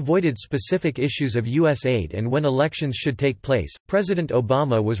 but she avoided specific issues of U.S. aid and when elections should take place. President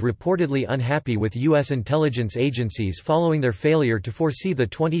Obama was reportedly unhappy with U.S. intelligence agencies following their failure to foresee the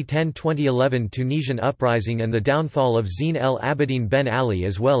 2010–2011 Tunisian uprising and the downfall of Zine El Abidine Ben Ali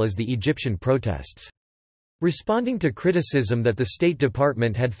as well as the Egyptian protests. Responding to criticism that the State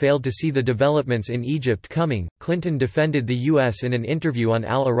Department had failed to see the developments in Egypt coming, Clinton defended the U.S. in an interview on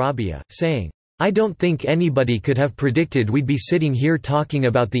Al Arabiya, saying, "I don't think anybody could have predicted we'd be sitting here talking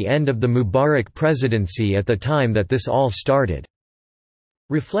about the end of the Mubarak presidency at the time that this all started."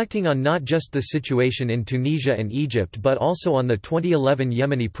 Reflecting on not just the situation in Tunisia and Egypt but also on the 2011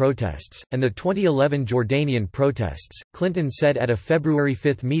 Yemeni protests, and the 2011 Jordanian protests, Clinton said at a February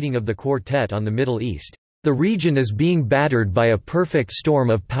 5 meeting of the Quartet on the Middle East, "The region is being battered by a perfect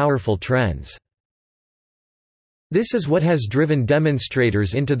storm of powerful trends. This is what has driven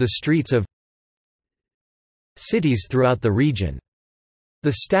demonstrators into the streets of cities throughout the region.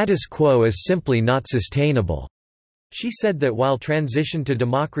 The status quo is simply not sustainable." She said that while transition to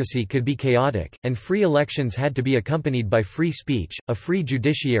democracy could be chaotic, and free elections had to be accompanied by free speech, a free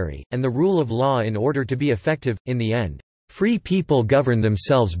judiciary, and the rule of law in order to be effective, in the end, "free people govern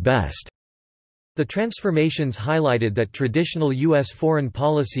themselves best." The transformations highlighted that traditional U.S. foreign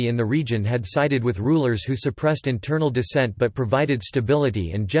policy in the region had sided with rulers who suppressed internal dissent but provided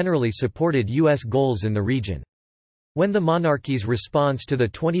stability and generally supported U.S. goals in the region. When the monarchy's response to the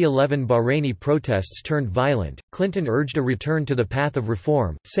 2011 Bahraini protests turned violent, Clinton urged a return to the path of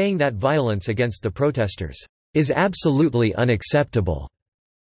reform, saying that violence against the protesters is absolutely unacceptable.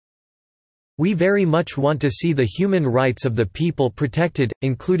 "We very much want to see the human rights of the people protected,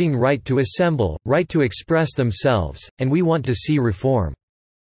 including right to assemble, right to express themselves, and we want to see reform."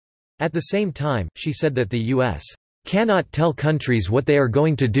 At the same time, she said that the U.S. cannot tell countries what they are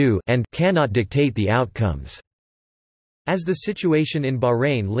going to do and cannot dictate the outcomes. As the situation in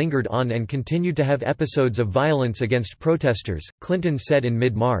Bahrain lingered on and continued to have episodes of violence against protesters, Clinton said in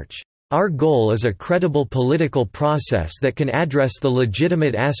mid-March, "Our goal is a credible political process that can address the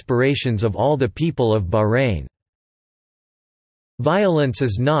legitimate aspirations of all the people of Bahrain. Violence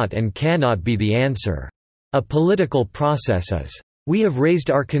is not and cannot be the answer. A political process is. We have raised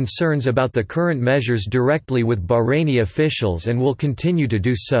our concerns about the current measures directly with Bahraini officials and will continue to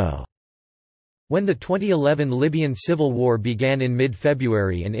do so." When the 2011 Libyan civil war began in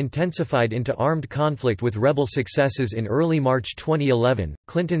mid-February and intensified into armed conflict with rebel successes in early March 2011,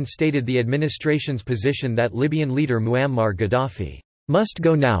 Clinton stated the administration's position that Libyan leader Muammar Gaddafi must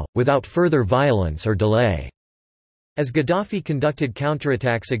go now, without further violence or delay. As Gaddafi conducted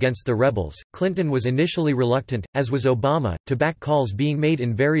counterattacks against the rebels, Clinton was initially reluctant, as was Obama, to back calls being made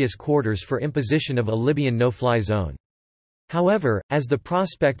in various quarters for imposition of a Libyan no-fly zone. However, as the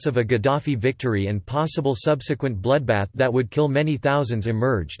prospects of a Gaddafi victory and possible subsequent bloodbath that would kill many thousands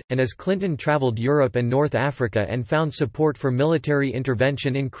emerged, and as Clinton traveled Europe and North Africa and found support for military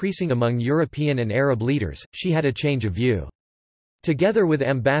intervention increasing among European and Arab leaders, she had a change of view. Together with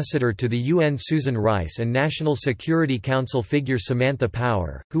Ambassador to the UN Susan Rice and National Security Council figure Samantha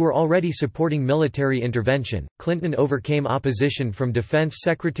Power, who were already supporting military intervention, Clinton overcame opposition from Defense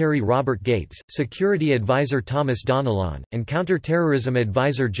Secretary Robert Gates, Security Advisor Thomas Donilon, and Counter-Terrorism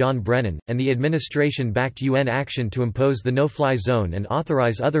Advisor John Brennan, and the administration backed UN action to impose the no-fly zone and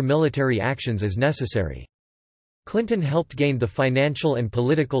authorize other military actions as necessary. Clinton helped gain the financial and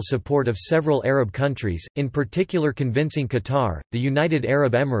political support of several Arab countries, in particular convincing Qatar, the United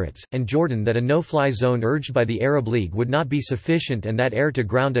Arab Emirates, and Jordan that a no-fly zone urged by the Arab League would not be sufficient and that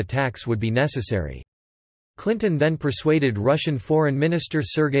air-to-ground attacks would be necessary. Clinton then persuaded Russian Foreign Minister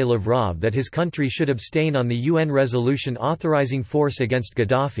Sergei Lavrov that his country should abstain on the UN resolution authorizing force against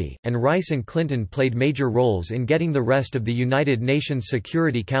Gaddafi, and Rice and Clinton played major roles in getting the rest of the United Nations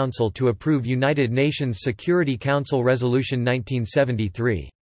Security Council to approve United Nations Security Council Resolution 1973.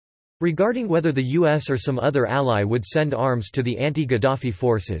 Regarding whether the U.S. or some other ally would send arms to the anti-Gaddafi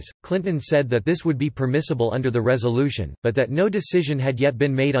forces, Clinton said that this would be permissible under the resolution, but that no decision had yet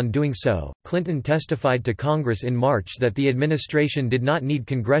been made on doing so. Clinton testified to Congress in March that the administration did not need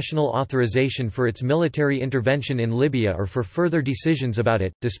congressional authorization for its military intervention in Libya or for further decisions about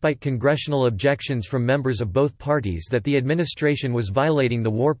it, despite congressional objections from members of both parties that the administration was violating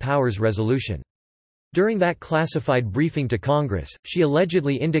the War Powers Resolution. During that classified briefing to Congress, she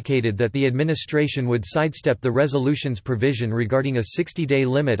allegedly indicated that the administration would sidestep the resolution's provision regarding a 60-day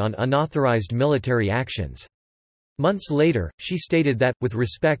limit on unauthorized military actions. Months later, she stated that, with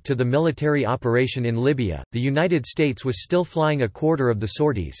respect to the military operation in Libya, the United States was still flying a quarter of the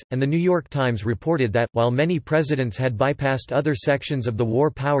sorties, and The New York Times reported that, while many presidents had bypassed other sections of the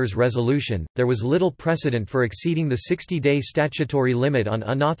War Powers Resolution, there was little precedent for exceeding the 60-day statutory limit on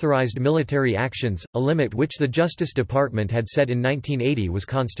unauthorized military actions, a limit which the Justice Department had said in 1980 was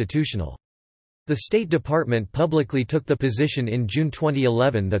constitutional. The State Department publicly took the position in June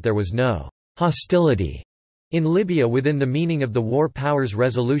 2011 that there was no hostility in Libya within the meaning of the War Powers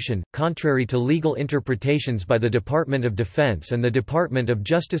Resolution, contrary to legal interpretations by the Department of Defense and the Department of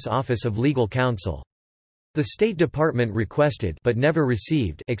Justice Office of Legal Counsel. The State Department requested but never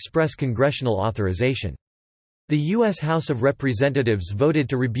received express congressional authorization. The U.S. House of Representatives voted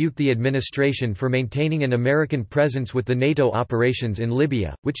to rebuke the administration for maintaining an American presence with the NATO operations in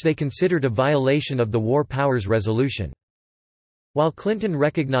Libya, which they considered a violation of the War Powers Resolution. While Clinton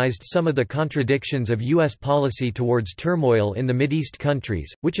recognized some of the contradictions of U.S. policy towards turmoil in the Mideast countries,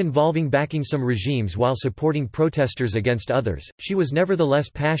 which involving backing some regimes while supporting protesters against others, she was nevertheless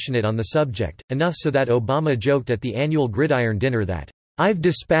passionate on the subject, enough so that Obama joked at the annual Gridiron Dinner that, "I've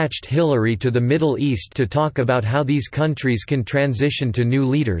dispatched Hillary to the Middle East to talk about how these countries can transition to new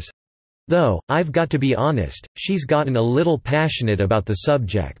leaders. Though, I've got to be honest, she's gotten a little passionate about the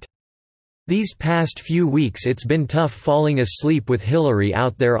subject. These past few weeks it's been tough falling asleep with Hillary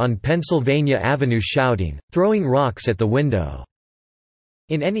out there on Pennsylvania Avenue shouting, throwing rocks at the window."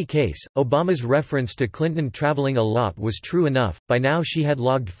 In any case, Obama's reference to Clinton traveling a lot was true enough. By now she had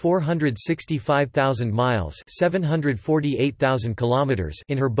logged 465,000 miles (748,000 kilometers)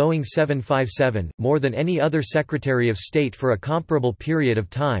 in her Boeing 757, more than any other Secretary of State for a comparable period of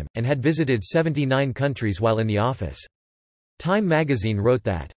time, and had visited 79 countries while in the office. Time magazine wrote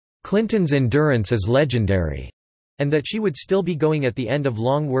that, "Clinton's endurance is legendary," and that she would still be going at the end of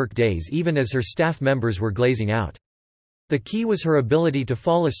long work days even as her staff members were glazing out. The key was her ability to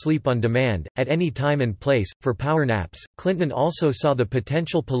fall asleep on demand, at any time and place, for power naps. Clinton also saw the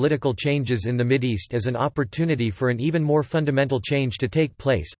potential political changes in the Mideast as an opportunity for an even more fundamental change to take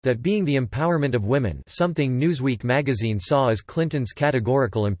place, that being the empowerment of women, something Newsweek magazine saw as Clinton's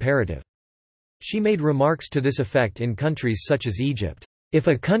categorical imperative. She made remarks to this effect in countries such as Egypt. "If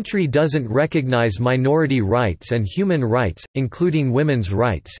a country doesn't recognize minority rights and human rights, including women's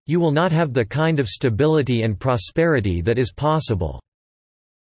rights, you will not have the kind of stability and prosperity that is possible."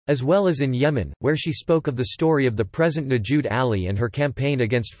 As well as in Yemen, where she spoke of the story of the present Najud Ali and her campaign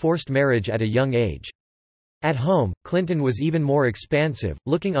against forced marriage at a young age. At home, Clinton was even more expansive,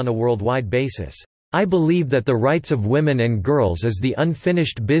 looking on a worldwide basis. "I believe that the rights of women and girls is the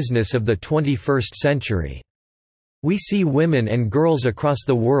unfinished business of the 21st century. We see women and girls across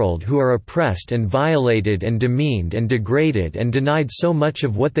the world who are oppressed and violated and demeaned and degraded and denied so much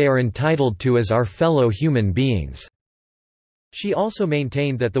of what they are entitled to as our fellow human beings." She also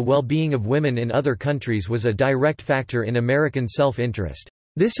maintained that the well-being of women in other countries was a direct factor in American self-interest.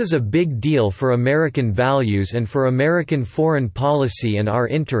 "This is a big deal for American values and for American foreign policy and our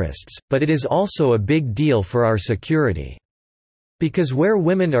interests, but it is also a big deal for our security. Because where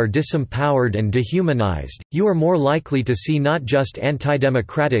women are disempowered and dehumanized, you are more likely to see not just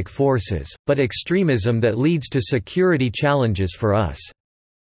anti-democratic forces, but extremism that leads to security challenges for us."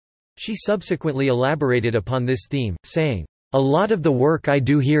 She subsequently elaborated upon this theme, saying, "A lot of the work I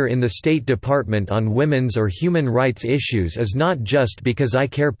do here in the State Department on women's or human rights issues is not just because I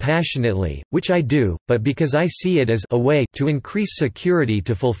care passionately, which I do, but because I see it as a way to increase security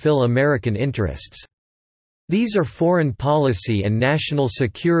to fulfill American interests. These are foreign policy and national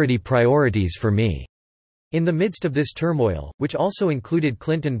security priorities for me." In the midst of this turmoil, which also included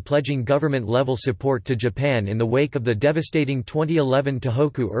Clinton pledging government-level support to Japan in the wake of the devastating 2011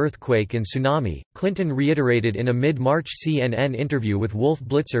 Tohoku earthquake and tsunami, Clinton reiterated in a mid-March CNN interview with Wolf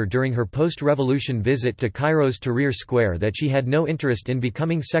Blitzer during her post-revolution visit to Cairo's Tahrir Square that she had no interest in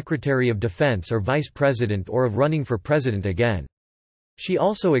becoming Secretary of Defense or Vice President or of running for president again. She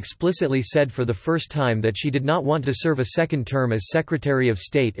also explicitly said for the first time that she did not want to serve a second term as Secretary of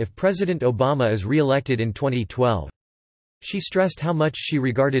State if President Obama is re-elected in 2012. She stressed how much she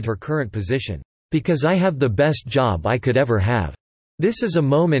regarded her current position, "because I have the best job I could ever have. This is a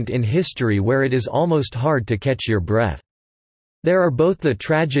moment in history where it is almost hard to catch your breath. There are both the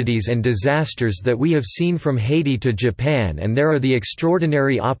tragedies and disasters that we have seen from Haiti to Japan, and there are the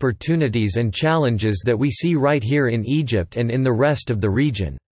extraordinary opportunities and challenges that we see right here in Egypt and in the rest of the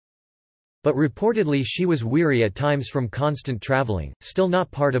region." But reportedly she was weary at times from constant traveling, still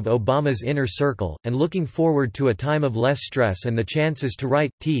not part of Obama's inner circle, and looking forward to a time of less stress and the chances to write,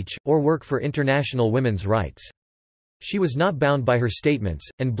 teach, or work for international women's rights. She was not bound by her statements,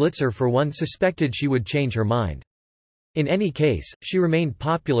 and Blitzer for one suspected she would change her mind. In any case, she remained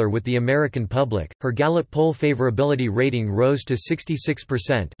popular with the American public. Her Gallup poll favorability rating rose to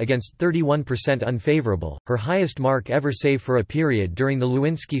 66% against 31% unfavorable, her highest mark ever save for a period during the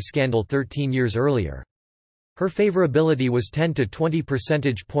Lewinsky scandal 13 years earlier. Her favorability was 10 to 20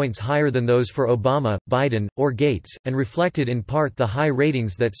 percentage points higher than those for Obama, Biden, or Gates, and reflected in part the high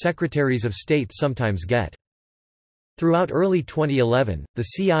ratings that secretaries of state sometimes get. Throughout early 2011, the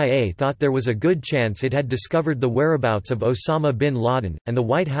CIA thought there was a good chance it had discovered the whereabouts of Osama bin Laden, and the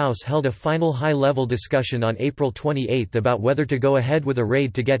White House held a final high-level discussion on April 28 about whether to go ahead with a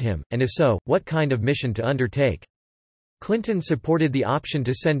raid to get him, and if so, what kind of mission to undertake. Clinton supported the option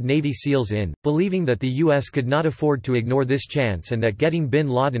to send Navy SEALs in, believing that the U.S. could not afford to ignore this chance and that getting bin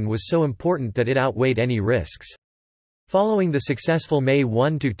Laden was so important that it outweighed any risks. Following the successful May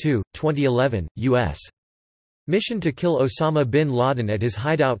 1–2, 2011, U.S. mission to kill Osama bin Laden at his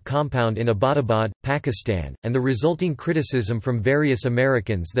hideout compound in Abbottabad, Pakistan, and the resulting criticism from various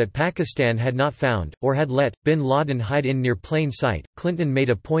Americans that Pakistan had not found, or had let, bin Laden hide in near plain sight, Clinton made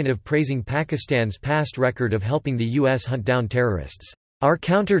a point of praising Pakistan's past record of helping the U.S. hunt down terrorists. Our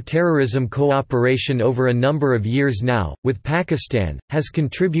counter-terrorism cooperation over a number of years now, with Pakistan, has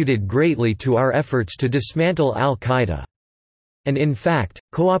contributed greatly to our efforts to dismantle al-Qaeda. And in fact,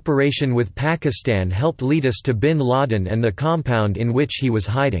 cooperation with Pakistan helped lead us to bin Laden and the compound in which he was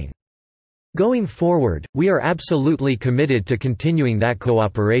hiding. Going forward, we are absolutely committed to continuing that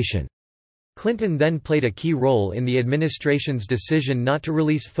cooperation. Clinton then played a key role in the administration's decision not to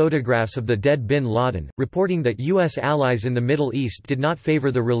release photographs of the dead bin Laden, reporting that U.S. allies in the Middle East did not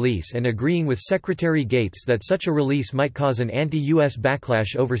favor the release and agreeing with Secretary Gates that such a release might cause an anti-U.S.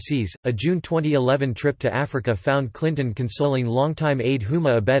 backlash overseas. A June 2011 trip to Africa found Clinton consoling longtime aide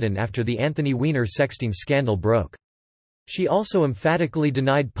Huma Abedin after the Anthony Weiner sexting scandal broke. She also emphatically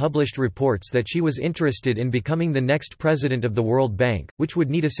denied published reports that she was interested in becoming the next president of the World Bank, which would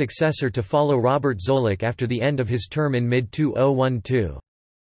need a successor to follow Robert Zoellick after the end of his term in mid-2012.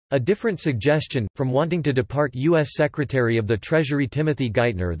 A different suggestion, from wanting to depart U.S. Secretary of the Treasury Timothy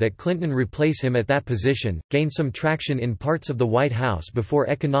Geithner that Clinton replace him at that position, gained some traction in parts of the White House before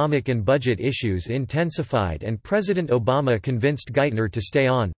economic and budget issues intensified and President Obama convinced Geithner to stay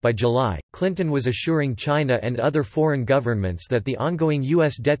on. By July, Clinton was assuring China and other foreign governments that the ongoing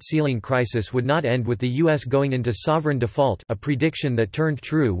U.S. debt ceiling crisis would not end with the U.S. going into sovereign default, a prediction that turned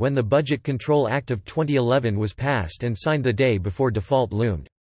true when the Budget Control Act of 2011 was passed and signed the day before default loomed.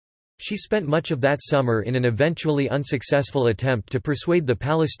 She spent much of that summer in an eventually unsuccessful attempt to persuade the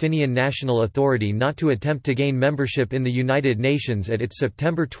Palestinian National Authority not to attempt to gain membership in the United Nations at its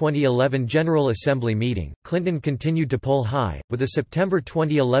September 2011 General Assembly meeting. Clinton continued to poll high, with a September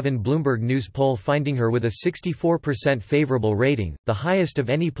 2011 Bloomberg News poll finding her with a 64% favorable rating, the highest of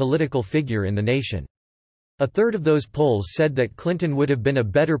any political figure in the nation. A third of those polls said that Clinton would have been a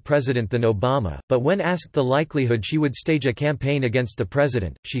better president than Obama, but when asked the likelihood she would stage a campaign against the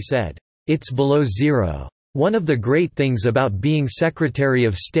president, she said, "It's below zero. One of the great things about being Secretary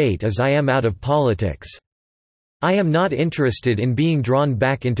of State is I am out of politics. I am not interested in being drawn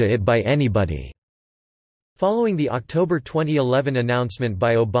back into it by anybody." Following the October 2011 announcement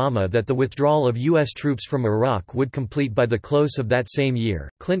by Obama that the withdrawal of U.S. troops from Iraq would complete by the close of that same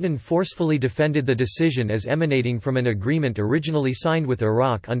year, Clinton forcefully defended the decision as emanating from an agreement originally signed with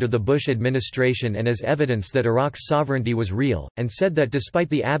Iraq under the Bush administration and as evidence that Iraq's sovereignty was real, and said that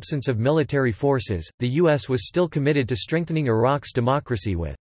despite the absence of military forces, the U.S. was still committed to strengthening Iraq's democracy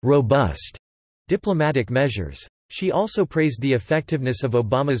with robust diplomatic measures. She also praised the effectiveness of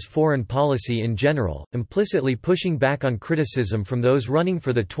Obama's foreign policy in general, implicitly pushing back on criticism from those running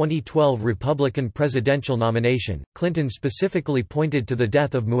for the 2012 Republican presidential nomination. Clinton specifically pointed to the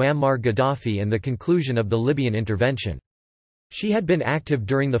death of Muammar Gaddafi and the conclusion of the Libyan intervention. She had been active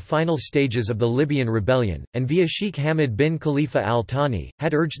during the final stages of the Libyan rebellion, and via Sheikh Hamad bin Khalifa al Thani,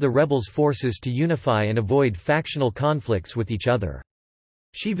 had urged the rebels' forces to unify and avoid factional conflicts with each other.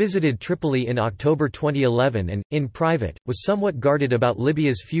 She visited Tripoli in October 2011 and, in private, was somewhat guarded about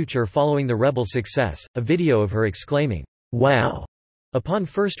Libya's future following the rebel success. A video of her exclaiming, "Wow!" upon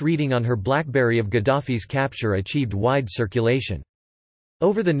first reading on her BlackBerry of Gaddafi's capture achieved wide circulation.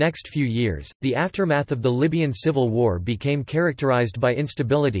 Over the next few years, the aftermath of the Libyan civil war became characterized by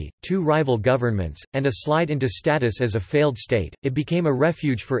instability, two rival governments, and a slide into status as a failed state. It became a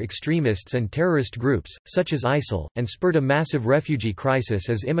refuge for extremists and terrorist groups, such as ISIL, and spurred a massive refugee crisis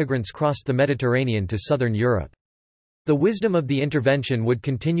as immigrants crossed the Mediterranean to southern Europe. The wisdom of the intervention would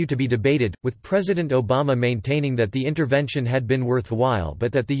continue to be debated, with President Obama maintaining that the intervention had been worthwhile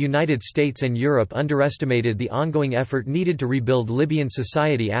but that the United States and Europe underestimated the ongoing effort needed to rebuild Libyan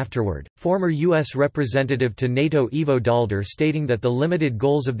society afterward. Former U.S. Representative to NATO Ivo Daalder stating that the limited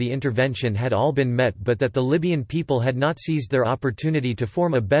goals of the intervention had all been met but that the Libyan people had not seized their opportunity to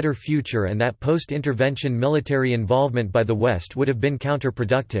form a better future and that post-intervention military involvement by the West would have been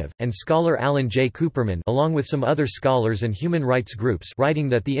counterproductive, and scholar Alan J. Cooperman along with some other scholars and human rights groups writing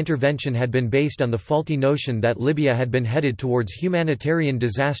that the intervention had been based on the faulty notion that Libya had been headed towards humanitarian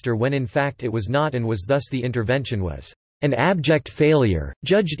disaster when in fact it was not, and was thus the intervention was an abject failure,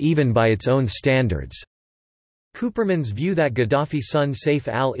 judged even by its own standards. Cooperman's view that Gaddafi's son Saif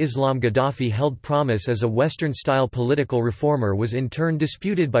al-Islam Gaddafi held promise as a Western-style political reformer was in turn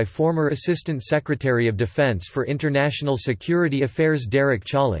disputed by former Assistant Secretary of Defense for International Security Affairs Derek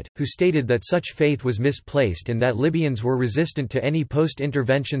Chollet, who stated that such faith was misplaced and that Libyans were resistant to any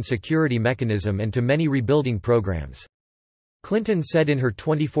post-intervention security mechanism and to many rebuilding programs. Clinton said in her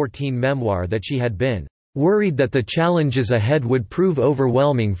 2014 memoir that she had been worried that the challenges ahead would prove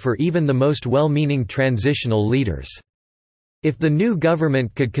overwhelming for even the most well-meaning transitional leaders. If the new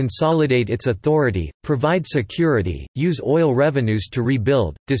government could consolidate its authority, provide security, use oil revenues to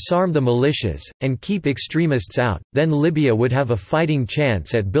rebuild, disarm the militias, and keep extremists out, then Libya would have a fighting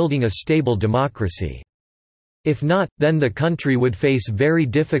chance at building a stable democracy. If not, then the country would face very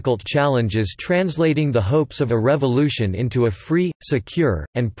difficult challenges translating the hopes of a revolution into a free, secure,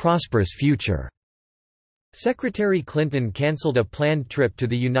 and prosperous future. Secretary Clinton cancelled a planned trip to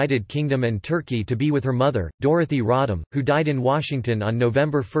the United Kingdom and Turkey to be with her mother, Dorothy Rodham, who died in Washington on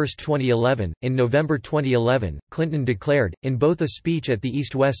November 1, 2011. In November 2011, Clinton declared, in both a speech at the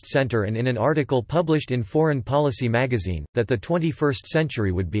East-West Center and in an article published in Foreign Policy magazine, that the 21st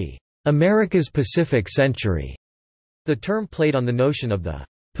century would be America's Pacific Century. The term played on the notion of the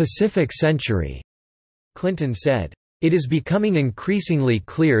Pacific Century. Clinton said, "It is becoming increasingly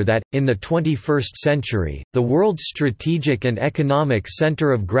clear that, in the 21st century, the world's strategic and economic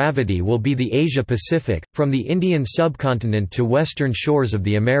center of gravity will be the Asia-Pacific, from the Indian subcontinent to western shores of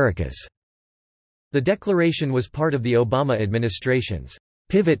the Americas." The declaration was part of the Obama administration's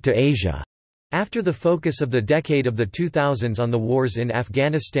pivot to Asia. After the focus of the decade of the 2000s on the wars in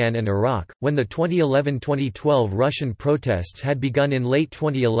Afghanistan and Iraq, when the 2011–2012 Russian protests had begun in late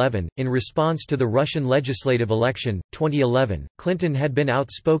 2011, in response to the Russian legislative election, 2011, Clinton had been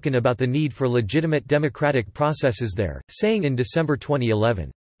outspoken about the need for legitimate democratic processes there, saying in December 2011,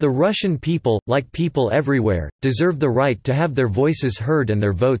 "The Russian people, like people everywhere, deserve the right to have their voices heard and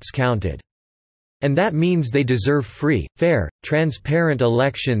their votes counted. And that means they deserve free, fair, transparent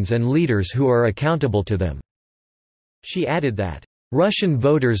elections and leaders who are accountable to them." She added that, "Russian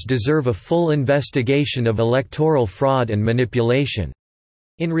voters deserve a full investigation of electoral fraud and manipulation."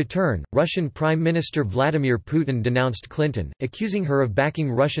 In return, Russian Prime Minister Vladimir Putin denounced Clinton, accusing her of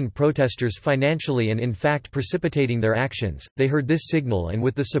backing Russian protesters financially and in fact precipitating their actions. They heard this signal and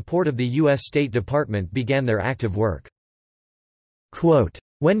with the support of the U.S. State Department began their active work. Quote,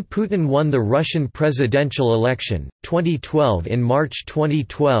 "When Putin won the Russian presidential election, 2012 in March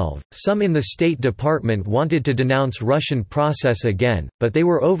 2012, some in the State Department wanted to denounce Russian process again, but they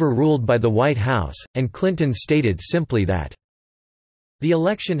were overruled by the White House, and Clinton stated simply that the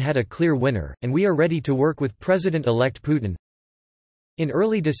election had a clear winner, and we are ready to work with President-elect Putin." In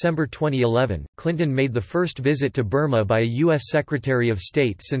early December 2011, Clinton made the first visit to Burma by a U.S. Secretary of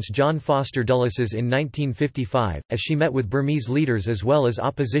State since John Foster Dulles's in 1955, as she met with Burmese leaders as well as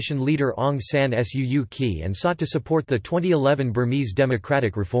opposition leader Aung San Suu Kyi and sought to support the 2011 Burmese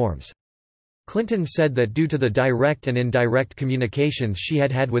democratic reforms. Clinton said that due to the direct and indirect communications she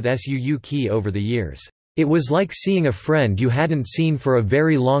had had with Suu Kyi over the years, "It was like seeing a friend you hadn't seen for a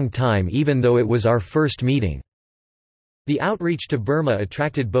very long time even though it was our first meeting." The outreach to Burma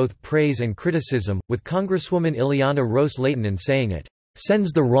attracted both praise and criticism, with Congresswoman Ileana Ros-Lehtinen saying it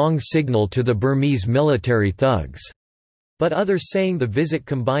sends the wrong signal to the Burmese military thugs, but others saying the visit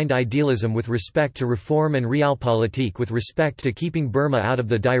combined idealism with respect to reform and realpolitik with respect to keeping Burma out of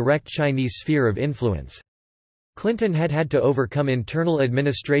the direct Chinese sphere of influence. Clinton had had to overcome internal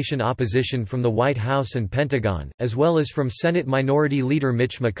administration opposition from the White House and Pentagon, as well as from Senate Minority Leader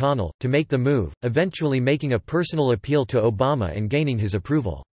Mitch McConnell, to make the move, eventually making a personal appeal to Obama and gaining his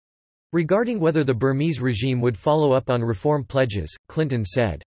approval. Regarding whether the Burmese regime would follow up on reform pledges, Clinton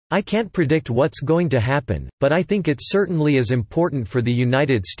said, "I can't predict what's going to happen, but I think it certainly is important for the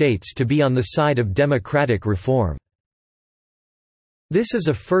United States to be on the side of democratic reform. This is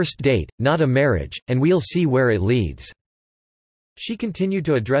a first date, not a marriage, and we'll see where it leads." She continued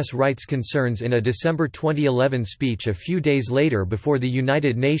to address rights concerns in a December 2011 speech a few days later before the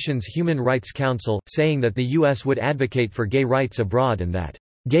United Nations Human Rights Council, saying that the U.S. would advocate for gay rights abroad and that,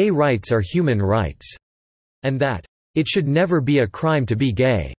 "...gay rights are human rights," and that, "...it should never be a crime to be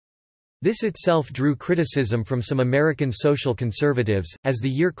gay." This itself drew criticism from some American social conservatives. As the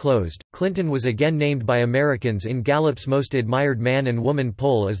year closed, Clinton was again named by Americans in Gallup's Most Admired Man and Woman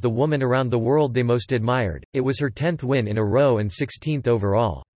poll as the woman around the world they most admired. It was her 10th win in a row and 16th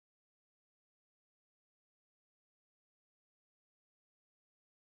overall.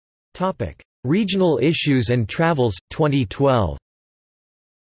 Topic: Regional issues and travels 2012.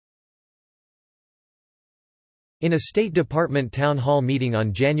 In a State Department town hall meeting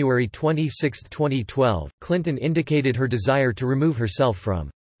on January 26, 2012, Clinton indicated her desire to remove herself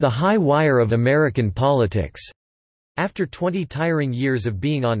from the high wire of American politics after 20 tiring years of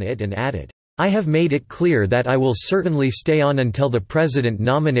being on it, and added, "I have made it clear that I will certainly stay on until the president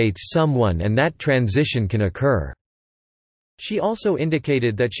nominates someone and that transition can occur." She also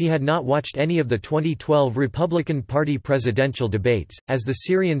indicated that she had not watched any of the 2012 Republican Party presidential debates. As the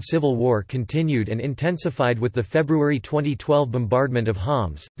Syrian civil war continued and intensified with the February 2012 bombardment of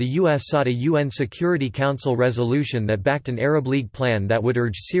Homs, the U.S. sought a UN Security Council resolution that backed an Arab League plan that would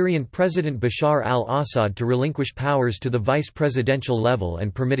urge Syrian President Bashar al-Assad to relinquish powers to the vice presidential level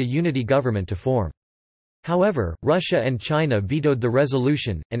and permit a unity government to form. However, Russia and China vetoed the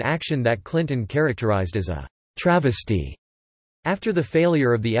resolution, an action that Clinton characterized as a travesty. After the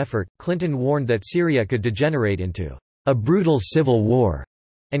failure of the effort, Clinton warned that Syria could degenerate into a brutal civil war,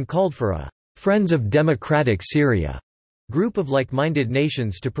 and called for a Friends of Democratic Syria group of like-minded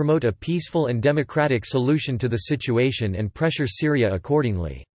nations to promote a peaceful and democratic solution to the situation and pressure Syria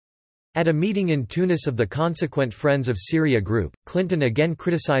accordingly. At a meeting in Tunis of the consequent Friends of Syria group, Clinton again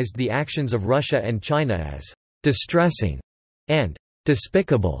criticized the actions of Russia and China as distressing and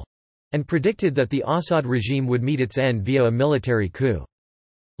despicable, and predicted that the Assad regime would meet its end via a military coup.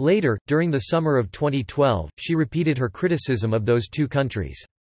 Later, during the summer of 2012, she repeated her criticism of those two countries.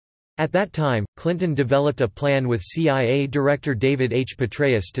 At that time, Clinton developed a plan with CIA Director David H.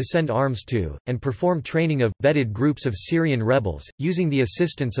 Petraeus to send arms to, and perform training of, vetted groups of Syrian rebels, using the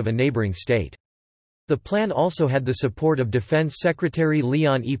assistance of a neighboring state. The plan also had the support of Defense Secretary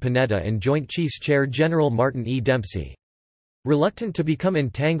Leon E. Panetta and Joint Chiefs Chair General Martin E. Dempsey. Reluctant to become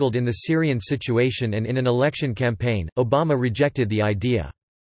entangled in the Syrian situation and in an election campaign, Obama rejected the idea.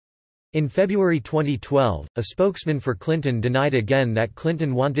 In February 2012, a spokesman for Clinton denied again that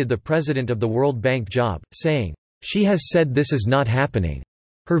Clinton wanted the president of the World Bank job, saying, "She has said this is not happening.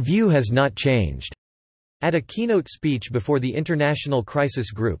 Her view has not changed." At a keynote speech before the International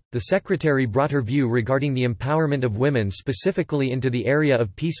Crisis Group, the secretary brought her view regarding the empowerment of women specifically into the area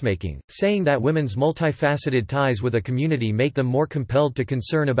of peacemaking, saying that women's multifaceted ties with a community make them more compelled to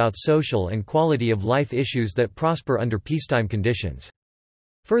concern about social and quality of life issues that prosper under peacetime conditions.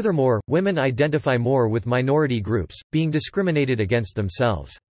 Furthermore, women identify more with minority groups, being discriminated against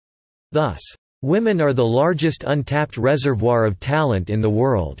themselves. Thus, women are the largest untapped reservoir of talent in the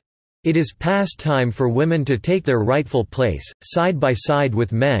world. It is past time for women to take their rightful place, side by side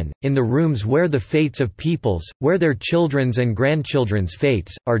with men, in the rooms where the fates of peoples, where their children's and grandchildren's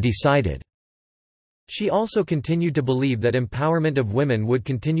fates, are decided. She also continued to believe that empowerment of women would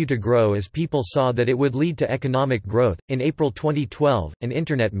continue to grow as people saw that it would lead to economic growth. In April 2012, an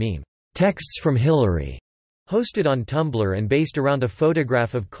internet meme, "Texts from Hillary," hosted on Tumblr and based around a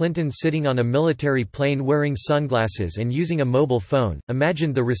photograph of Clinton sitting on a military plane wearing sunglasses and using a mobile phone,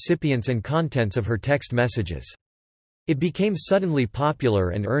 imagined the recipients and contents of her text messages. It became suddenly popular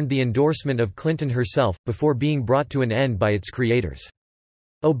and earned the endorsement of Clinton herself, before being brought to an end by its creators.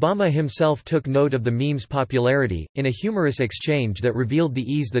 Obama himself took note of the meme's popularity, in a humorous exchange that revealed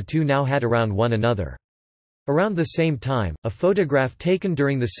the ease the two now had around one another. Around the same time, a photograph taken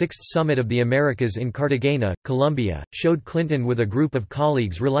during the 6th Summit of the Americas in Cartagena, Colombia, showed Clinton with a group of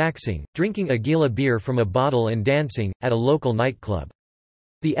colleagues relaxing, drinking Aguila beer from a bottle and dancing, at a local nightclub.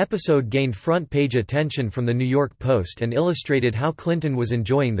 The episode gained front-page attention from the New York Post and illustrated how Clinton was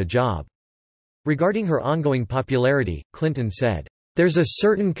enjoying the job. Regarding her ongoing popularity, Clinton said, "There's a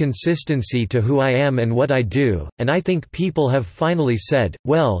certain consistency to who I am and what I do, and I think people have finally said,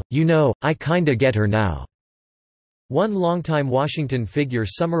 well, you know, I kinda get her now." One longtime Washington figure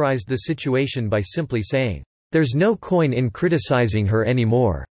summarized the situation by simply saying, "There's no coin in criticizing her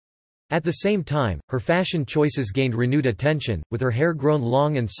anymore." At the same time, her fashion choices gained renewed attention, with her hair grown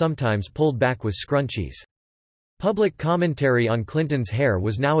long and sometimes pulled back with scrunchies. Public commentary on Clinton's hair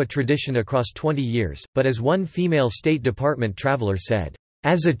was now a tradition across 20 years, but as one female State Department traveler said,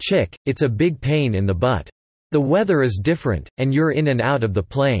 "As a chick, it's a big pain in the butt." The weather is different, and you're in and out of the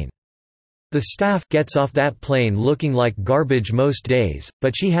plane. The staff gets off that plane looking like garbage most days,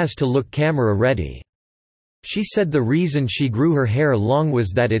 but she has to look camera ready. She said the reason she grew her hair long was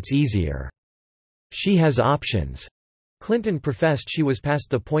that it's easier. She has options." Clinton professed she was past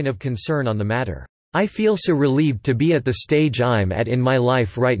the point of concern on the matter. "I feel so relieved to be at the stage I'm at in my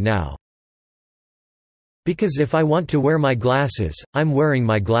life right now. Because if I want to wear my glasses, I'm wearing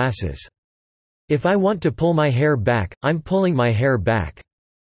my glasses. If I want to pull my hair back, I'm pulling my hair back."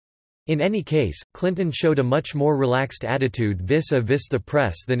 In any case, Clinton showed a much more relaxed attitude vis-a-vis the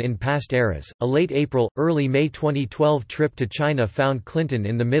press than in past eras. A late April, early May 2012 trip to China found Clinton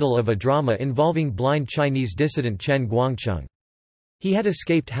in the middle of a drama involving blind Chinese dissident Chen Guangcheng. He had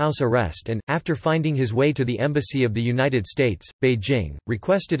escaped house arrest and, after finding his way to the Embassy of the United States, Beijing,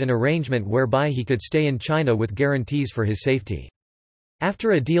 requested an arrangement whereby he could stay in China with guarantees for his safety.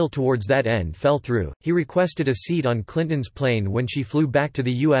 After a deal towards that end fell through, he requested a seat on Clinton's plane when she flew back to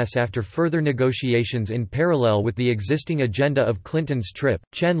the U.S. After further negotiations in parallel with the existing agenda of Clinton's trip,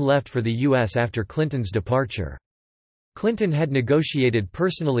 Chen left for the U.S. after Clinton's departure. Clinton had negotiated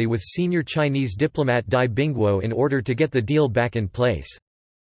personally with senior Chinese diplomat Dai Bingguo in order to get the deal back in place.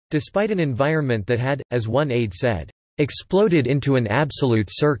 Despite an environment that had, as one aide said, "exploded into an absolute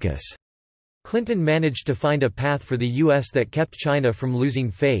circus," Clinton managed to find a path for the U.S. that kept China from losing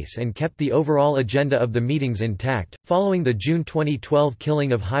face and kept the overall agenda of the meetings intact. Following the June 2012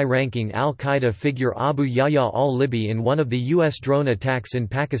 killing of high-ranking al-Qaeda figure Abu Yahya al-Libi in one of the U.S. drone attacks in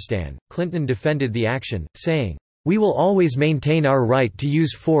Pakistan, Clinton defended the action, saying, "We will always maintain our right to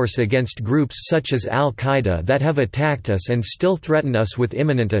use force against groups such as al-Qaeda that have attacked us and still threaten us with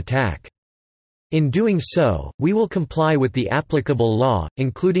imminent attack. In doing so, we will comply with the applicable law,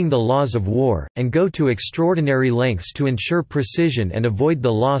 including the laws of war, and go to extraordinary lengths to ensure precision and avoid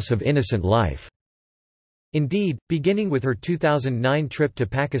the loss of innocent life." Indeed, beginning with her 2009 trip to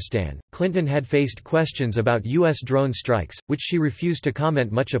Pakistan, Clinton had faced questions about U.S. drone strikes, which she refused to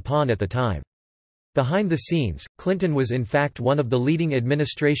comment much upon at the time. Behind the scenes, Clinton was in fact one of the leading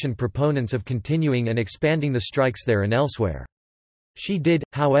administration proponents of continuing and expanding the strikes there and elsewhere. She did,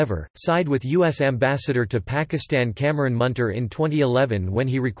 however, side with U.S. Ambassador to Pakistan Cameron Munter in 2011 when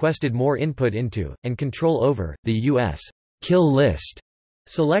he requested more input into, and control over, the U.S. kill list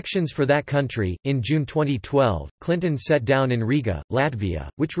selections for that country. In June 2012, Clinton sat down in Riga, Latvia,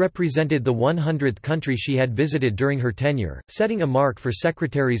 which represented the 100th country she had visited during her tenure, setting a mark for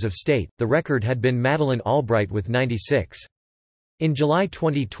Secretaries of State. The record had been Madeleine Albright with 96. In July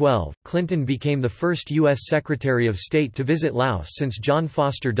 2012, Clinton became the first U.S. Secretary of State to visit Laos since John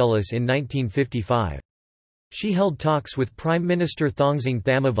Foster Dulles in 1955. She held talks with Prime Minister Thongzing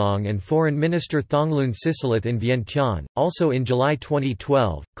Thamavong and Foreign Minister Thongloun Sisalith in Vientiane. Also in July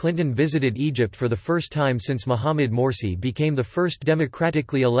 2012, Clinton visited Egypt for the first time since Mohamed Morsi became the first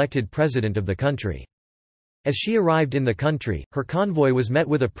democratically elected president of the country. As she arrived in the country, her convoy was met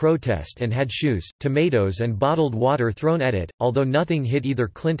with a protest and had shoes, tomatoes and bottled water thrown at it, although nothing hit either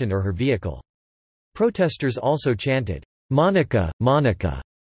Clinton or her vehicle. Protesters also chanted, "Monica, Monica,"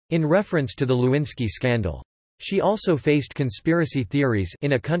 in reference to the Lewinsky scandal. She also faced conspiracy theories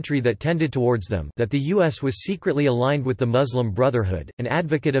in a country that tended towards them that the U.S. was secretly aligned with the Muslim Brotherhood. An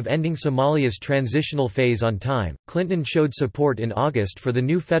advocate of ending Somalia's transitional phase on time, Clinton showed support in August for the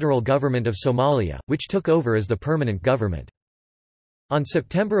new federal government of Somalia, which took over as the permanent government. On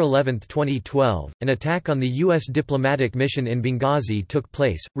September 11, 2012, an attack on the U.S. diplomatic mission in Benghazi took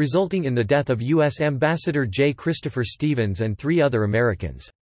place, resulting in the death of U.S. Ambassador J. Christopher Stevens and 3 other Americans.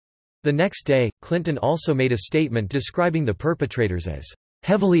 The next day, Clinton also made a statement describing the perpetrators as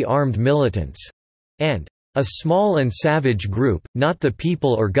heavily armed militants and a small and savage group, not the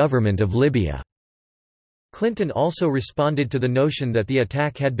people or government of Libya. Clinton also responded to the notion that the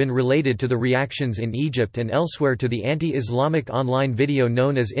attack had been related to the reactions in Egypt and elsewhere to the anti-Islamic online video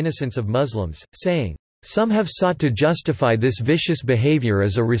known as Innocence of Muslims, saying, "Some have sought to justify this vicious behavior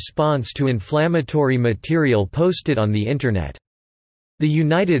as a response to inflammatory material posted on the Internet. The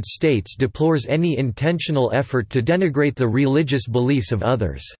United States deplores any intentional effort to denigrate the religious beliefs of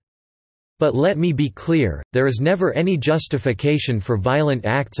others. But let me be clear, there is never any justification for violent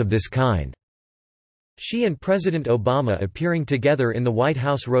acts of this kind." She and President Obama appearing together in the White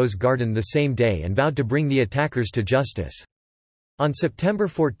House Rose Garden the same day and vowed to bring the attackers to justice. On September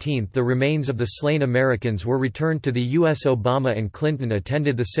 14 the remains of the slain Americans were returned to the U.S. Obama and Clinton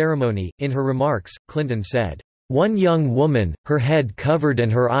attended the ceremony. In her remarks, Clinton said, "One young woman, her head covered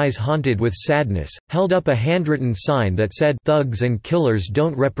and her eyes haunted with sadness, held up a handwritten sign that said, 'Thugs and killers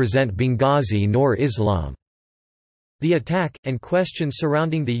don't represent Benghazi nor Islam.'" The attack, and questions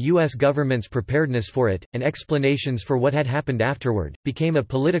surrounding the U.S. government's preparedness for it, and explanations for what had happened afterward, became a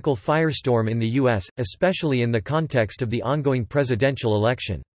political firestorm in the U.S., especially in the context of the ongoing presidential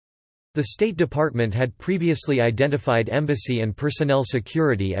election. The State Department had previously identified embassy and personnel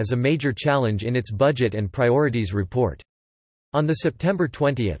security as a major challenge in its Budget and Priorities report. On September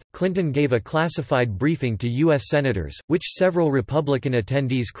 20, Clinton gave a classified briefing to U.S. senators, which several Republican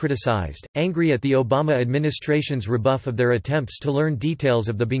attendees criticized, angry at the Obama administration's rebuff of their attempts to learn details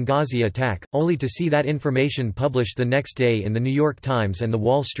of the Benghazi attack, only to see that information published the next day in The New York Times and The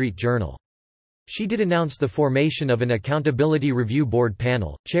Wall Street Journal. She did announce the formation of an Accountability Review Board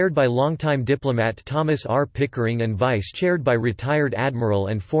panel, chaired by longtime diplomat Thomas R. Pickering and vice-chaired by retired Admiral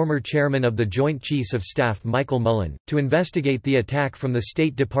and former chairman of the Joint Chiefs of Staff Michael Mullen, to investigate the attack from the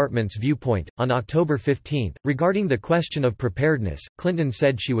State Department's viewpoint. On October 15, regarding the question of preparedness, Clinton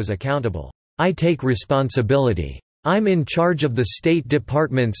said she was accountable. "I take responsibility. I'm in charge of the State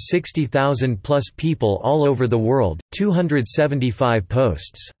Department's 60,000-plus people all over the world, 275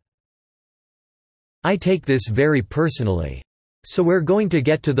 posts. I take this very personally. So we're going to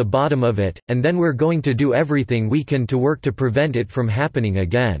get to the bottom of it, and then we're going to do everything we can to work to prevent it from happening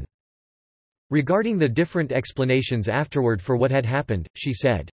again." Regarding the different explanations afterward for what had happened, she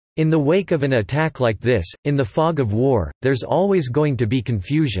said, "In the wake of an attack like this, in the fog of war, there's always going to be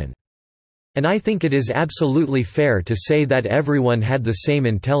confusion. And I think it is absolutely fair to say that everyone had the same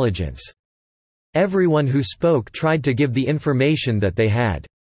intelligence. Everyone who spoke tried to give the information that they had.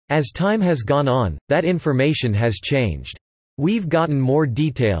 As time has gone on, that information has changed. We've gotten more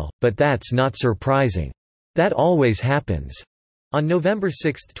detail, but that's not surprising. That always happens." On November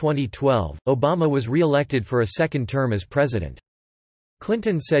 6, 2012, Obama was re-elected for a second term as president.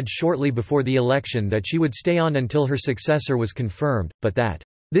 Clinton said shortly before the election that she would stay on until her successor was confirmed, but that,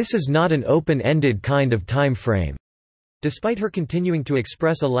 "This is not an open-ended kind of time frame." Despite her continuing to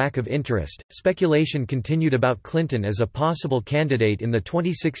express a lack of interest, speculation continued about Clinton as a possible candidate in the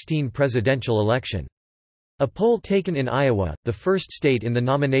 2016 presidential election. A poll taken in Iowa, the first state in the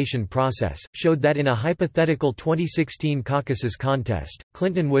nomination process, showed that in a hypothetical 2016 caucuses contest,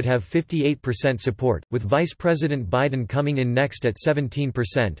 Clinton would have 58% support, with Vice President Biden coming in next at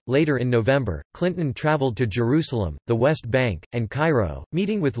 17%. Later in November, Clinton traveled to Jerusalem, the West Bank, and Cairo,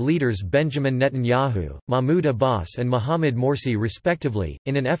 meeting with leaders Benjamin Netanyahu, Mahmoud Abbas, and Mohamed Morsi respectively,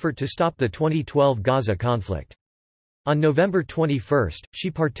 in an effort to stop the 2012 Gaza conflict. On November 21, she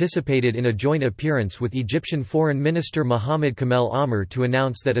participated in a joint appearance with Egyptian Foreign Minister Mohammed Kamel Amr to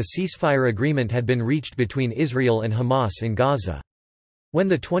announce that a ceasefire agreement had been reached between Israel and Hamas in Gaza. When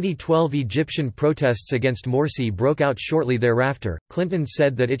the 2012 Egyptian protests against Morsi broke out shortly thereafter, Clinton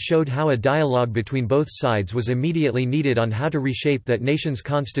said that it showed how a dialogue between both sides was immediately needed on how to reshape that nation's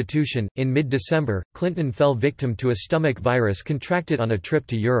constitution. In mid-December, Clinton fell victim to a stomach virus contracted on a trip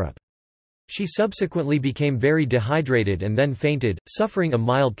to Europe. She subsequently became very dehydrated and then fainted, suffering a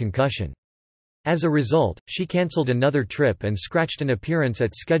mild concussion. As a result, she cancelled another trip and scratched an appearance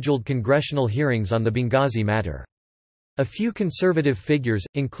at scheduled congressional hearings on the Benghazi matter. A few conservative figures,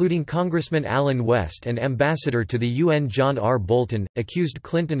 including Congressman Alan West and Ambassador to the UN John R. Bolton, accused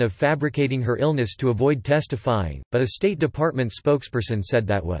Clinton of fabricating her illness to avoid testifying, but a State Department spokesperson said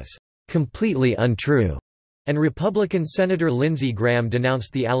that was completely untrue. And Republican Senator Lindsey Graham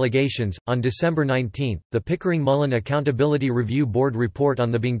denounced the allegations. On December 19, the Pickering-Mullen Accountability Review Board report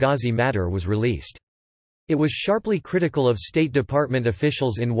on the Benghazi matter was released. It was sharply critical of State Department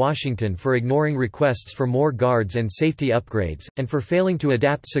officials in Washington for ignoring requests for more guards and safety upgrades, and for failing to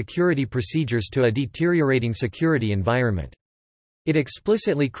adapt security procedures to a deteriorating security environment. It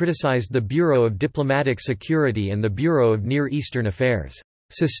explicitly criticized the Bureau of Diplomatic Security and the Bureau of Near Eastern Affairs.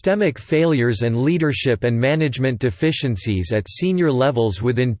 Systemic failures and leadership and management deficiencies at senior levels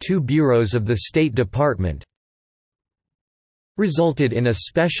within two bureaus of the State Department resulted in a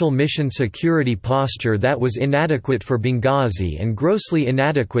special mission security posture that was inadequate for Benghazi and grossly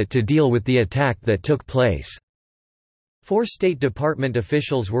inadequate to deal with the attack that took place. 4 State Department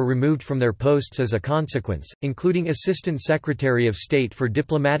officials were removed from their posts as a consequence, including Assistant Secretary of State for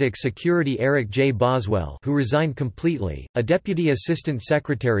Diplomatic Security Eric J. Boswell, who resigned completely, a Deputy Assistant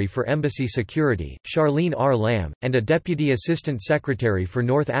Secretary for Embassy Security, Charlene R. Lamb, and a Deputy Assistant Secretary for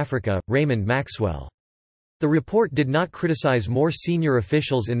North Africa, Raymond Maxwell. The report did not criticize more senior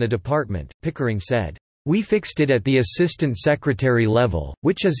officials in the department, Pickering said. "We fixed it at the assistant secretary level,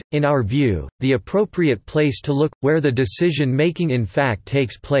 which is, in our view, the appropriate place to look, where the decision-making in fact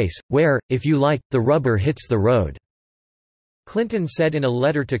takes place, where, if you like, the rubber hits the road." Clinton said in a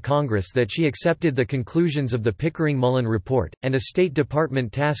letter to Congress that she accepted the conclusions of the Pickering-Mullen report, and a State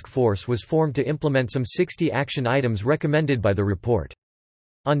Department task force was formed to implement some 60 action items recommended by the report.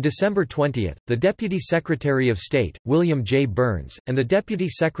 On December 20, the Deputy Secretary of State, William J. Burns, and the Deputy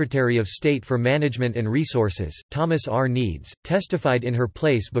Secretary of State for Management and Resources, Thomas R. Needs, testified in her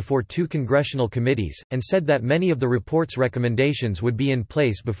place before 2 congressional committees, and said that many of the report's recommendations would be in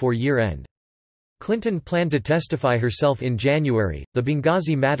place before year-end. Clinton planned to testify herself in January. The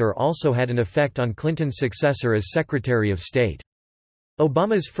Benghazi matter also had an effect on Clinton's successor as Secretary of State.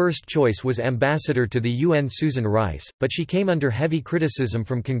 Obama's first choice was ambassador to the UN Susan Rice, but she came under heavy criticism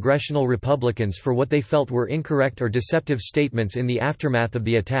from congressional Republicans for what they felt were incorrect or deceptive statements in the aftermath of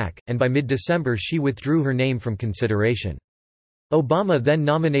the attack, and by mid-December she withdrew her name from consideration. Obama then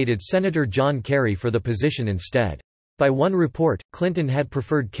nominated Senator John Kerry for the position instead. By one report, Clinton had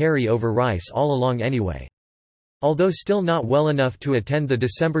preferred Kerry over Rice all along anyway. Although still not well enough to attend the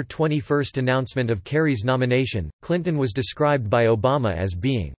December 21 announcement of Kerry's nomination, Clinton was described by Obama as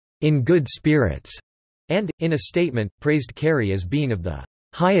being in good spirits, and, in a statement, praised Kerry as being of the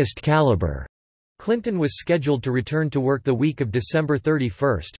highest caliber. Clinton was scheduled to return to work the week of December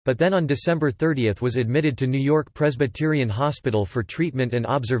 31, but then on December 30 was admitted to New York Presbyterian Hospital for treatment and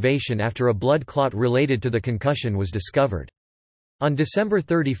observation after a blood clot related to the concussion was discovered. On December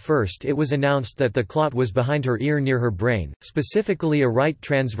 31 it was announced that the clot was behind her ear near her brain, specifically a right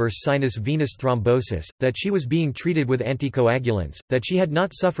transverse sinus venous thrombosis, that she was being treated with anticoagulants, that she had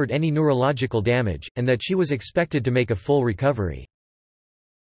not suffered any neurological damage, and that she was expected to make a full recovery.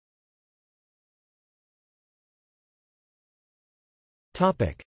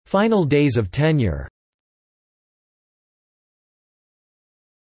 Final days of tenure.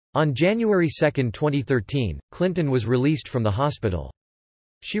 On January 2, 2013, Clinton was released from the hospital.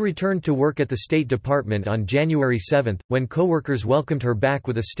 She returned to work at the State Department on January 7, when coworkers welcomed her back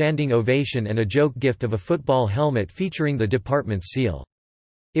with a standing ovation and a joke gift of a football helmet featuring the department's seal.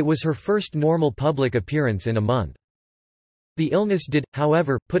 It was her first normal public appearance in a month. The illness did,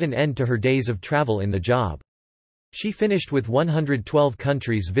 however, put an end to her days of travel in the job. She finished with 112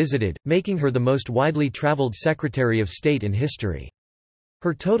 countries visited, making her the most widely traveled Secretary of State in history.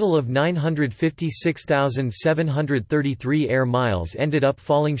 Her total of 956,733 air miles ended up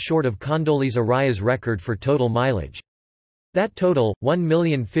falling short of Condoleezza Rice's record for total mileage. That total,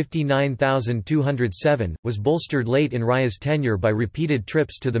 1,059,207, was bolstered late in Rice's tenure by repeated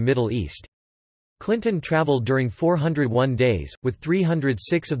trips to the Middle East. Clinton traveled during 401 days, with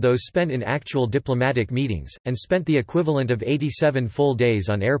 306 of those spent in actual diplomatic meetings, and spent the equivalent of 87 full days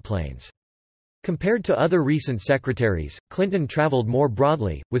on airplanes. Compared to other recent secretaries, Clinton traveled more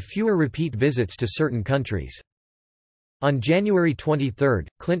broadly, with fewer repeat visits to certain countries. On January 23,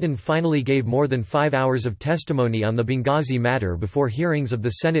 Clinton finally gave more than 5 hours of testimony on the Benghazi matter before hearings of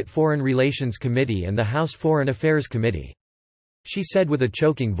the Senate Foreign Relations Committee and the House Foreign Affairs Committee. She said with a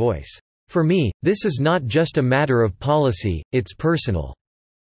choking voice, "For me, this is not just a matter of policy, it's personal.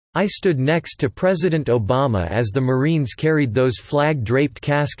 I stood next to President Obama as the Marines carried those flag-draped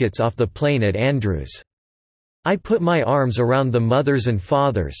caskets off the plane at Andrews. I put my arms around the mothers and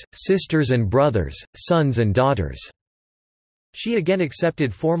fathers, sisters and brothers, sons and daughters." She again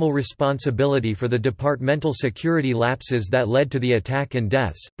accepted formal responsibility for the departmental security lapses that led to the attack and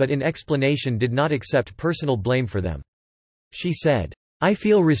deaths, but in explanation did not accept personal blame for them. She said, "I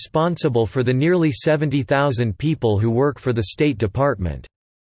feel responsible for the nearly 70,000 people who work for the State Department.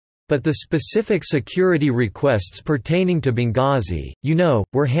 But the specific security requests pertaining to Benghazi,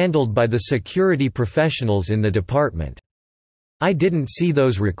 were handled by the security professionals in the department. I didn't see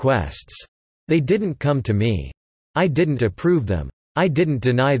those requests. They didn't come to me. I didn't approve them. I didn't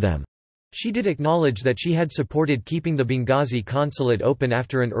deny them." She did acknowledge that she had supported keeping the Benghazi consulate open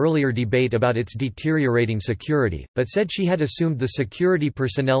after an earlier debate about its deteriorating security, but said she had assumed the security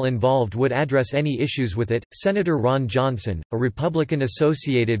personnel involved would address any issues with it. Senator Ron Johnson, a Republican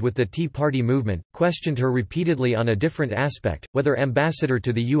associated with the Tea Party movement, questioned her repeatedly on a different aspect, whether Ambassador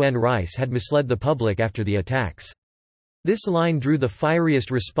to the UN Rice had misled the public after the attacks. This line drew the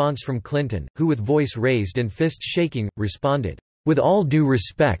fieriest response from Clinton, who with voice raised and fists shaking, responded, "With all due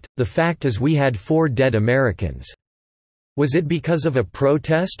respect, the fact is we had 4 dead Americans. Was it because of a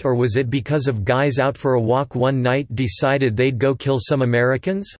protest or was it because of guys out for a walk one night decided they'd go kill some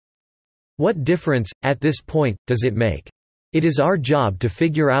Americans? What difference, at this point, does it make? It is our job to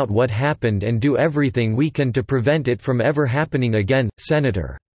figure out what happened and do everything we can to prevent it from ever happening again,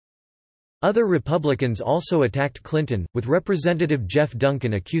 Senator." Other Republicans also attacked Clinton, with Representative Jeff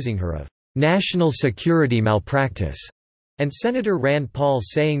Duncan accusing her of national security malpractice and Senator Rand Paul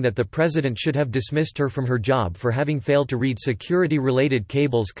saying that the president should have dismissed her from her job for having failed to read security-related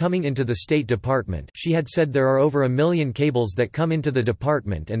cables coming into the State Department. She had said there are over 1 million cables that come into the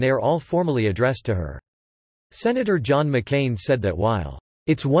department and they are all formally addressed to her. Senator John McCain said that while,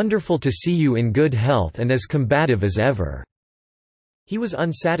 "It's wonderful to see you in good health and as combative as ever," he was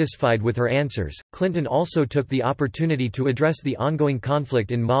unsatisfied with her answers. Clinton also took the opportunity to address the ongoing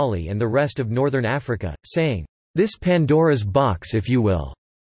conflict in Mali and the rest of northern Africa, saying, "This Pandora's box, if you will,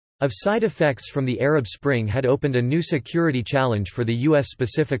 of side effects from the Arab Spring had opened a new security challenge for the U.S.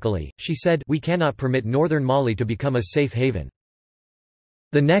 specifically." She said, "We cannot permit northern Mali to become a safe haven."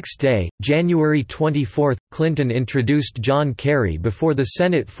 The next day, January 24, Clinton introduced John Kerry before the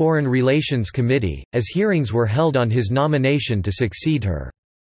Senate Foreign Relations Committee, as hearings were held on his nomination to succeed her.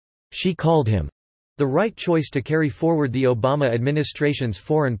 She called him, "the right choice to carry forward the Obama administration's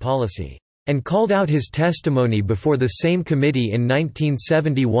foreign policy," and called out his testimony before the same committee in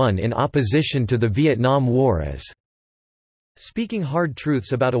 1971 in opposition to the Vietnam War as speaking hard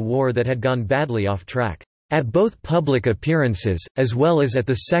truths about a war that had gone badly off track. At both public appearances, as well as at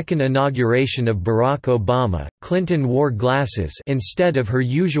the second inauguration of Barack Obama, Clinton wore glasses instead of her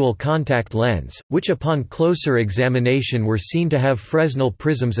usual contact lens, which upon closer examination were seen to have Fresnel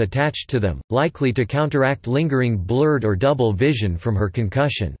prisms attached to them, likely to counteract lingering blurred or double vision from her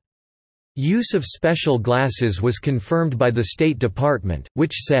concussion. Use of special glasses was confirmed by the State Department,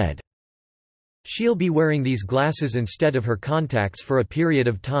 which said, "She'll be wearing these glasses instead of her contacts for a period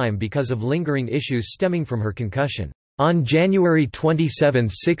of time because of lingering issues stemming from her concussion." On January 27,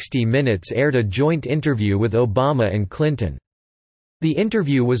 60 Minutes aired a joint interview with Obama and Clinton. The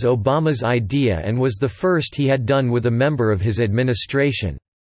interview was Obama's idea and was the first he had done with a member of his administration.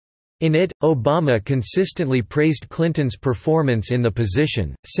 In it, Obama consistently praised Clinton's performance in the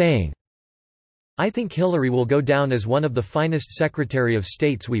position, saying, "I think Hillary will go down as one of the finest Secretary of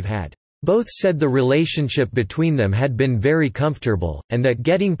States we've had." Both said the relationship between them had been very comfortable, and that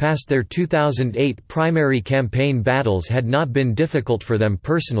getting past their 2008 primary campaign battles had not been difficult for them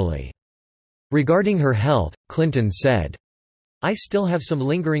personally. Regarding her health, Clinton said, "I still have some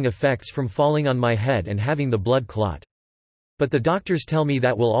lingering effects from falling on my head and having the blood clot. But the doctors tell me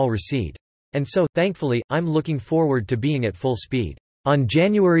that will all recede. And so, thankfully, I'm looking forward to being at full speed." On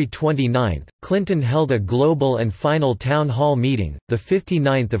January 29, Clinton held a global and final town hall meeting, the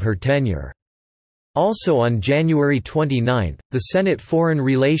 59th of her tenure. Also on January 29, the Senate Foreign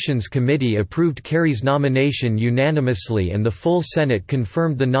Relations Committee approved Kerry's nomination unanimously and the full Senate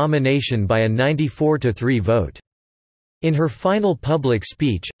confirmed the nomination by a 94-3 vote. In her final public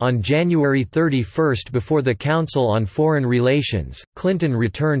speech, on January 31 before the Council on Foreign Relations, Clinton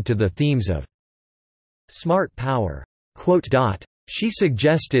returned to the themes of smart power. She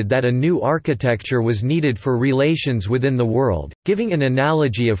suggested that a new architecture was needed for relations within the world, giving an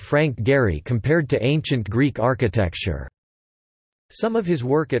analogy of Frank Gehry compared to ancient Greek architecture. Some of his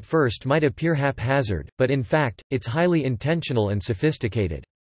work at first might appear haphazard, but in fact, it's highly intentional and sophisticated.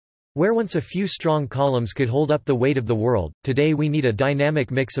 Where once a few strong columns could hold up the weight of the world, today we need a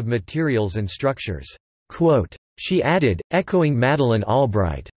dynamic mix of materials and structures." She added, echoing Madeleine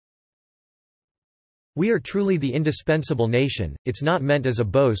Albright, "We are truly the indispensable nation. It's not meant as a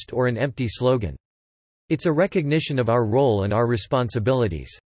boast or an empty slogan. It's a recognition of our role and our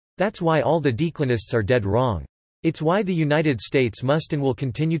responsibilities. That's why all the declinists are dead wrong. It's why the United States must and will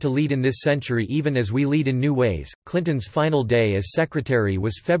continue to lead in this century even as we lead in new ways." Clinton's final day as secretary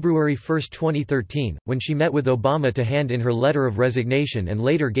was February 1, 2013, when she met with Obama to hand in her letter of resignation and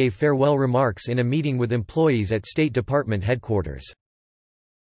later gave farewell remarks in a meeting with employees at State Department headquarters.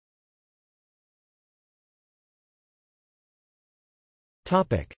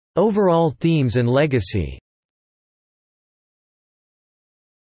 Overall themes and legacy.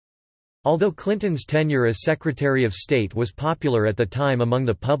 Although Clinton's tenure as Secretary of State was popular at the time among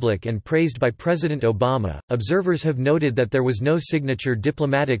the public and praised by President Obama, observers have noted that there was no signature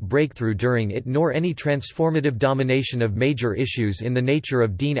diplomatic breakthrough during it nor any transformative domination of major issues in the nature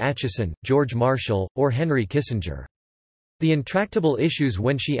of Dean Acheson, George Marshall, or Henry Kissinger. The intractable issues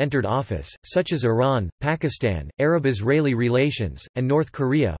when she entered office, such as Iran, Pakistan, Arab-Israeli relations, and North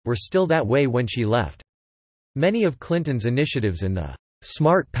Korea, were still that way when she left. Many of Clinton's initiatives in the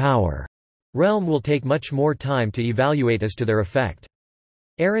smart power realm will take much more time to evaluate as to their effect.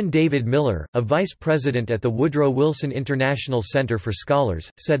 Aaron David Miller, a vice president at the Woodrow Wilson International Center for Scholars,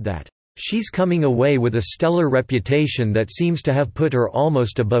 said that, "She's coming away with a stellar reputation that seems to have put her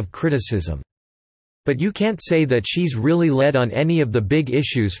almost above criticism. But you can't say that she's really led on any of the big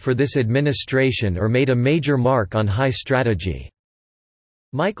issues for this administration or made a major mark on high strategy."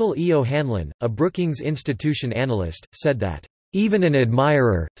 Michael E. O'Hanlon, a Brookings Institution analyst, said that, "Even an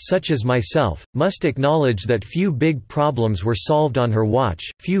admirer, such as myself, must acknowledge that few big problems were solved on her watch,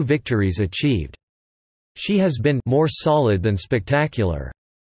 few victories achieved. She has been more solid than spectacular."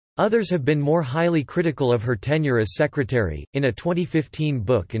 Others have been more highly critical of her tenure as secretary. In a 2015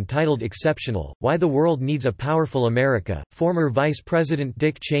 book entitled Exceptional: Why the World Needs a Powerful America, former Vice President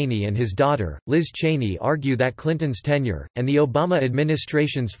Dick Cheney and his daughter, Liz Cheney, argue that Clinton's tenure, and the Obama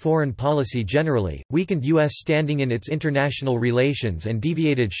administration's foreign policy generally, weakened U.S. standing in its international relations and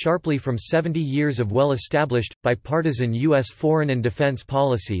deviated sharply from 70 years of well-established, bipartisan U.S. foreign and defense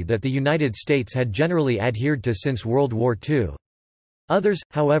policy that the United States had generally adhered to since World War II. Others,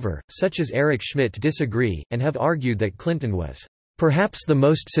 however, such as Eric Schmidt, disagree, and have argued that Clinton was perhaps the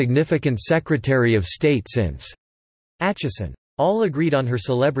most significant Secretary of State since Acheson. All agreed on her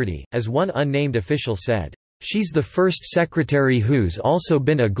celebrity, as one unnamed official said, "She's the first secretary who's also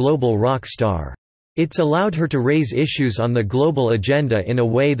been a global rock star. It's allowed her to raise issues on the global agenda in a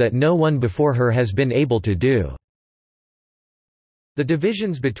way that no one before her has been able to do." The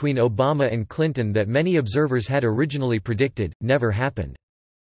divisions between Obama and Clinton that many observers had originally predicted, never happened.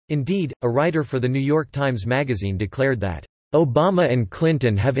 Indeed, a writer for the New York Times Magazine declared that, "Obama and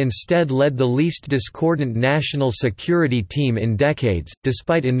Clinton have instead led the least discordant national security team in decades,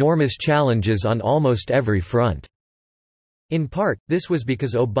 despite enormous challenges on almost every front." In part, this was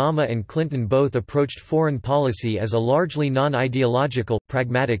because Obama and Clinton both approached foreign policy as a largely non-ideological,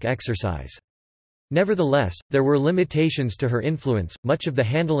 pragmatic exercise. Nevertheless, there were limitations to her influence. Much of the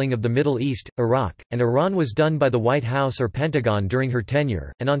handling of the Middle East, Iraq, and Iran was done by the White House or Pentagon during her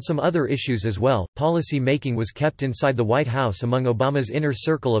tenure, and on some other issues as well, policy making was kept inside the White House among Obama's inner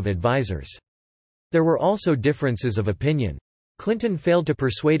circle of advisers. There were also differences of opinion. Clinton failed to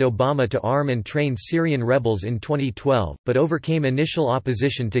persuade Obama to arm and train Syrian rebels in 2012, but overcame initial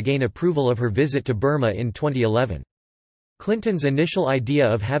opposition to gain approval of her visit to Burma in 2011. Clinton's initial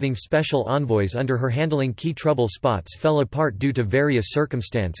idea of having special envoys under her handling key trouble spots fell apart due to various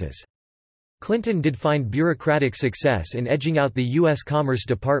circumstances. Clinton did find bureaucratic success in edging out the U.S. Commerce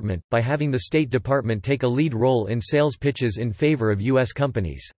Department, by having the State Department take a lead role in sales pitches in favor of U.S.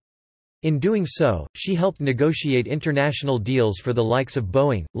 companies. In doing so, she helped negotiate international deals for the likes of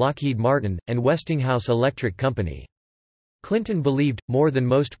Boeing, Lockheed Martin, and Westinghouse Electric Company. Clinton believed, more than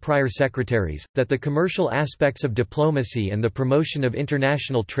most prior secretaries, that the commercial aspects of diplomacy and the promotion of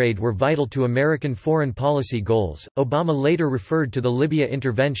international trade were vital to American foreign policy goals. Obama later referred to the Libya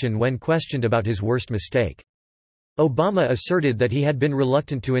intervention when questioned about his worst mistake. Obama asserted that he had been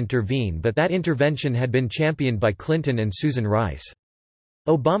reluctant to intervene, but that intervention had been championed by Clinton and Susan Rice.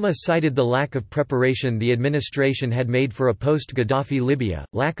 Obama cited the lack of preparation the administration had made for a post-Gaddafi Libya,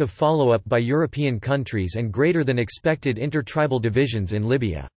 lack of follow-up by European countries and greater than expected intertribal divisions in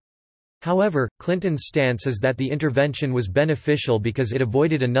Libya. However, Clinton's stance is that the intervention was beneficial because it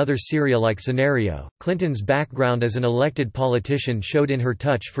avoided another Syria-like scenario. Clinton's background as an elected politician showed in her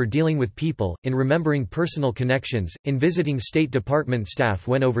touch for dealing with people, in remembering personal connections, in visiting State Department staff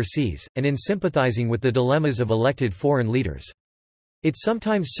when overseas, and in sympathizing with the dilemmas of elected foreign leaders. It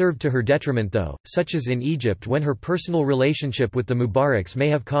sometimes served to her detriment though, such as in Egypt when her personal relationship with the Mubaraks may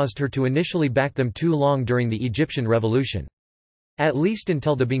have caused her to initially back them too long during the Egyptian Revolution. At least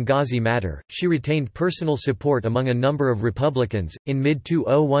until the Benghazi matter, she retained personal support among a number of Republicans. In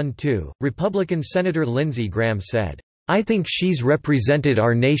mid-2012, Republican Senator Lindsey Graham said, "I think she's represented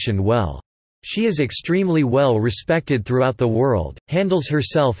our nation well. She is extremely well respected throughout the world, handles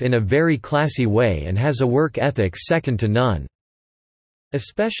herself in a very classy way and has a work ethic second to none."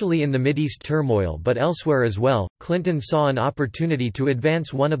 Especially in the Mideast turmoil but elsewhere as well, Clinton saw an opportunity to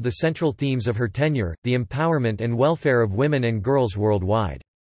advance one of the central themes of her tenure, the empowerment and welfare of women and girls worldwide.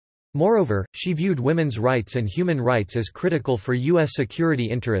 Moreover, she viewed women's rights and human rights as critical for U.S. security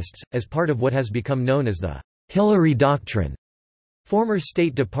interests, as part of what has become known as the Hillary Doctrine. Former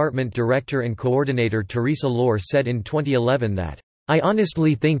State Department Director and Coordinator Teresa Lohr said in 2011 that, "I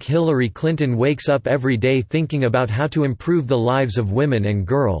honestly think Hillary Clinton wakes up every day thinking about how to improve the lives of women and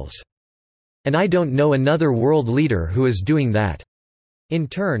girls. And I don't know another world leader who is doing that." In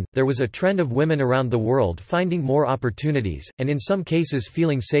turn, there was a trend of women around the world finding more opportunities, and in some cases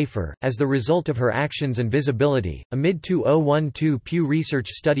feeling safer, as the result of her actions and visibility. A mid-2012 Pew Research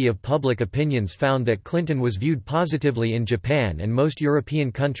study of public opinions found that Clinton was viewed positively in Japan and most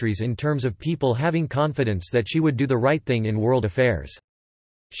European countries in terms of people having confidence that she would do the right thing in world affairs.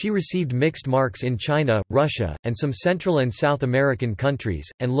 She received mixed marks in China, Russia, and some Central and South American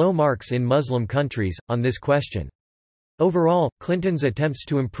countries, and low marks in Muslim countries, on this question. Overall, Clinton's attempts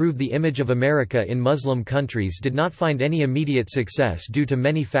to improve the image of America in Muslim countries did not find any immediate success due to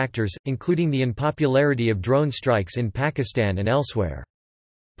many factors, including the unpopularity of drone strikes in Pakistan and elsewhere.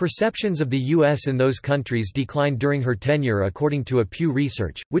 Perceptions of the U.S. in those countries declined during her tenure according to a Pew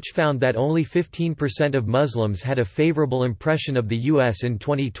Research, which found that only 15% of Muslims had a favorable impression of the U.S. in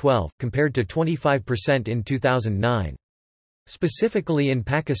 2012, compared to 25% in 2009. Specifically in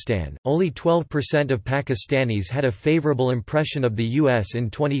Pakistan, only 12% of Pakistanis had a favorable impression of the U.S. in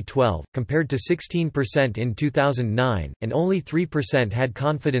 2012, compared to 16% in 2009, and only 3% had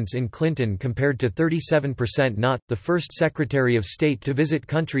confidence in Clinton compared to 37% not. The first Secretary of State to visit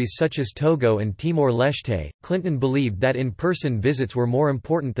countries such as Togo and Timor-Leste, Clinton believed that in-person visits were more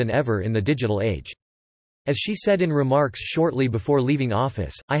important than ever in the digital age. As she said in remarks shortly before leaving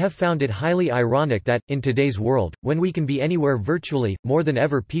office, "I have found it highly ironic that, in today's world, when we can be anywhere virtually, more than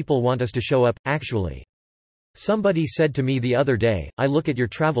ever people want us to show up, actually. Somebody said to me the other day, I look at your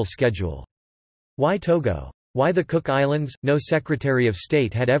travel schedule. Why Togo? Why the Cook Islands? No Secretary of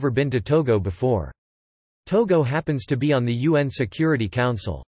State had ever been to Togo before. Togo happens to be on the UN Security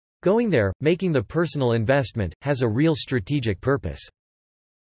Council. Going there, making the personal investment, has a real strategic purpose."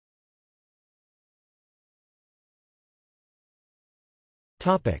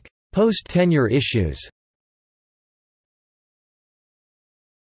 Post-tenure issues.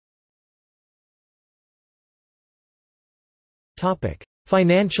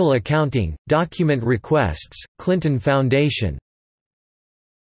 Financial accounting, document requests, Clinton Foundation.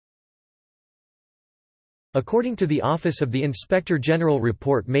 According to the Office of the Inspector General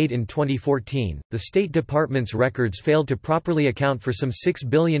report made in 2014, the State Department's records failed to properly account for some $6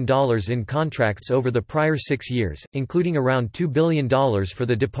 billion in contracts over the prior 6 years, including around $2 billion for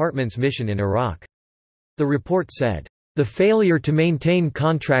the department's mission in Iraq. The report said, "The failure to maintain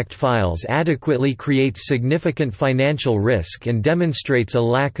contract files adequately creates significant financial risk and demonstrates a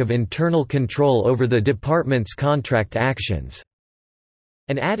lack of internal control over the department's contract actions,"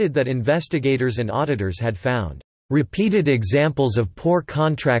 and added that investigators and auditors had found repeated examples of poor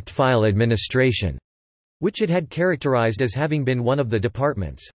contract file administration, which it had characterized as having been one of the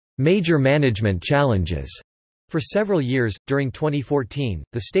department's major management challenges. For several years, during 2014,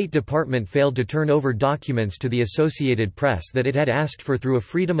 the State Department failed to turn over documents to the Associated Press that it had asked for through a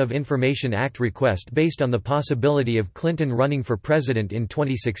Freedom of Information Act request based on the possibility of Clinton running for president in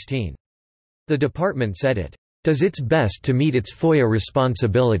 2016. The department said it does its best to meet its FOIA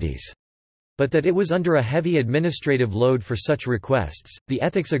responsibilities, but that it was under a heavy administrative load for such requests. The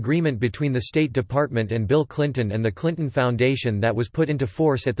ethics agreement between the State Department and Bill Clinton and the Clinton Foundation that was put into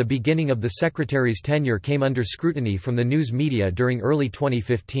force at the beginning of the Secretary's tenure came under scrutiny from the news media during early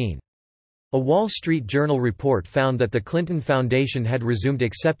 2015. A Wall Street Journal report found that the Clinton Foundation had resumed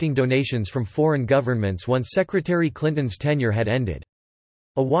accepting donations from foreign governments once Secretary Clinton's tenure had ended.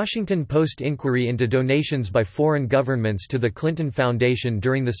 A Washington Post inquiry into donations by foreign governments to the Clinton Foundation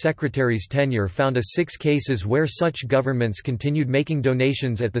during the Secretary's tenure found 6 cases where such governments continued making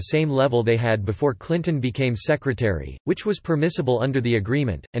donations at the same level they had before Clinton became Secretary, which was permissible under the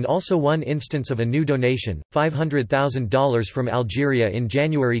agreement, and also one instance of a new donation, $500,000 from Algeria in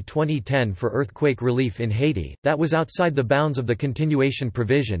January 2010 for earthquake relief in Haiti, that was outside the bounds of the continuation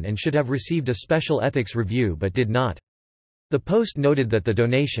provision and should have received a special ethics review but did not. The Post noted that the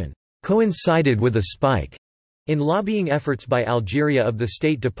donation coincided with a spike in lobbying efforts by Algeria of the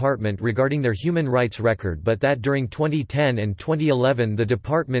State Department regarding their human rights record, but that during 2010 and 2011 the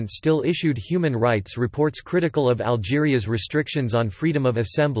department still issued human rights reports critical of Algeria's restrictions on freedom of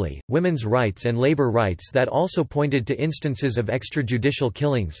assembly, women's rights and labor rights that also pointed to instances of extrajudicial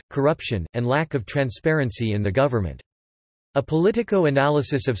killings, corruption, and lack of transparency in the government. A Politico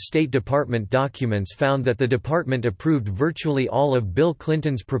analysis of State Department documents found that the department approved virtually all of Bill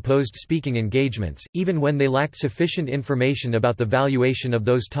Clinton's proposed speaking engagements, even when they lacked sufficient information about the valuation of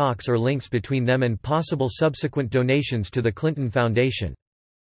those talks or links between them and possible subsequent donations to the Clinton Foundation.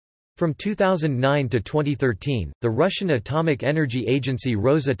 From 2009 to 2013, the Russian atomic energy agency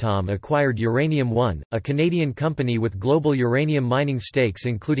Rosatom acquired Uranium One, a Canadian company with global uranium mining stakes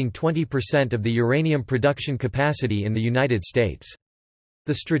including 20% of the uranium production capacity in the United States.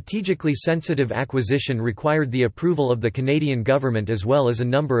 The strategically sensitive acquisition required the approval of the Canadian government as well as a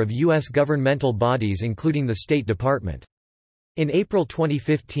number of U.S. governmental bodies including the State Department. In April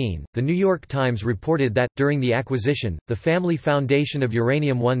 2015, The New York Times reported that, during the acquisition, the Family Foundation of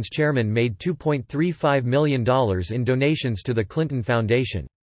Uranium One's chairman made $2.35 million in donations to the Clinton Foundation.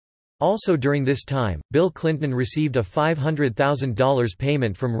 Also during this time, Bill Clinton received a $500,000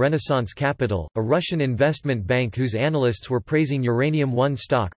 payment from Renaissance Capital, a Russian investment bank whose analysts were praising Uranium One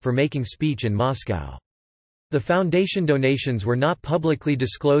stock, for making speech in Moscow. The foundation donations were not publicly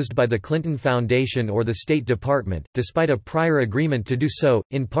disclosed by the Clinton Foundation or the State Department, despite a prior agreement to do so,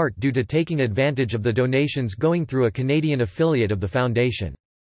 in part due to taking advantage of the donations going through a Canadian affiliate of the foundation.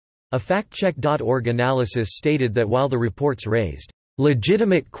 A factcheck.org analysis stated that while the reports raised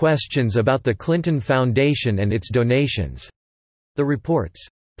legitimate questions about the Clinton Foundation and its donations, the reports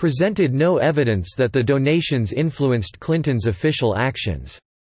presented no evidence that the donations influenced Clinton's official actions.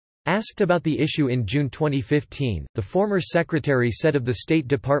 Asked about the issue in June 2015, the former secretary said of the State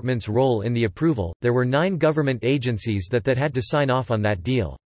Department's role in the approval, there were 9 government agencies that had to sign off on that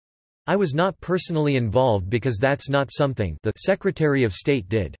deal. I was not personally involved because that's not something the Secretary of State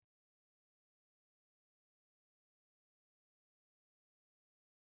did.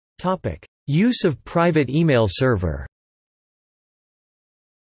 Use of private email server.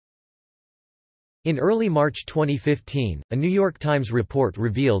 In early March 2015, a New York Times report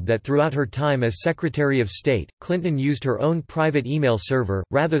revealed that throughout her time as Secretary of State, Clinton used her own private email server,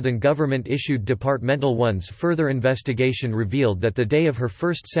 rather than government-issued departmental ones. Further investigation revealed that the day of her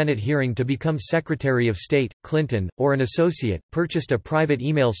first Senate hearing to become Secretary of State, Clinton, or an associate, purchased a private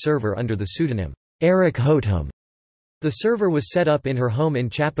email server under the pseudonym Eric Hotham. The server was set up in her home in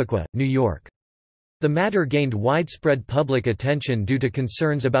Chappaqua, New York. The matter gained widespread public attention due to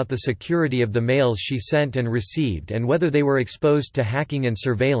concerns about the security of the mails she sent and received and whether they were exposed to hacking and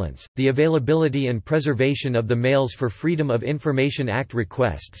surveillance, the availability and preservation of the mails for Freedom of Information Act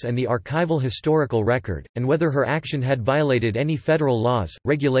requests and the archival historical record, and whether her action had violated any federal laws,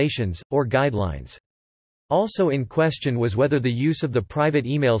 regulations, or guidelines. Also in question was whether the use of the private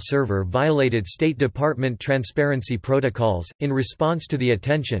email server violated State Department transparency protocols. In response to the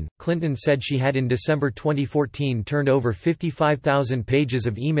attention, Clinton said she had in December 2014 turned over 55,000 pages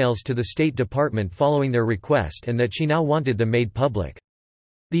of emails to the State Department following their request and that she now wanted them made public.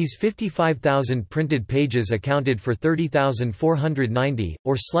 These 55,000 printed pages accounted for 30,490,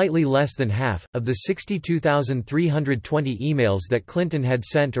 or slightly less than half, of the 62,320 emails that Clinton had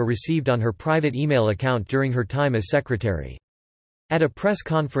sent or received on her private email account during her time as secretary. At a press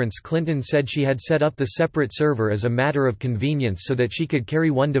conference, Clinton said she had set up the separate server as a matter of convenience so that she could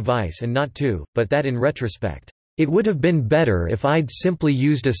carry one device and not two, but that in retrospect, "It would have been better if I'd simply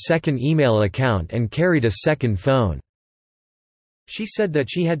used a second email account and carried a second phone." She said that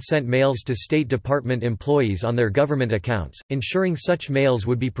she had sent mails to State Department employees on their government accounts, ensuring such mails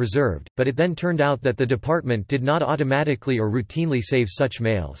would be preserved, but it then turned out that the department did not automatically or routinely save such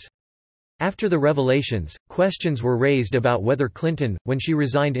mails. After the revelations, questions were raised about whether Clinton, when she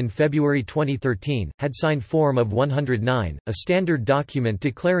resigned in February 2013, had signed Form of 109, a standard document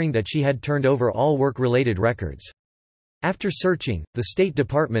declaring that she had turned over all work-related records. After searching, the State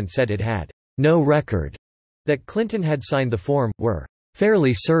Department said it had no record that Clinton had signed the form, were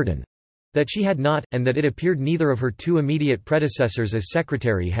fairly certain that she had not, and that it appeared neither of her 2 immediate predecessors as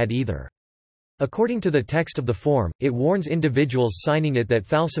secretary had either. According to the text of the form, it warns individuals signing it that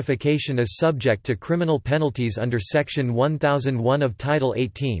falsification is subject to criminal penalties under Section 1001 of Title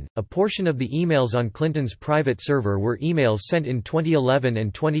 18. A portion of the emails on Clinton's private server were emails sent in 2011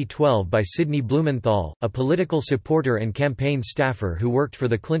 and 2012 by Sidney Blumenthal, a political supporter and campaign staffer who worked for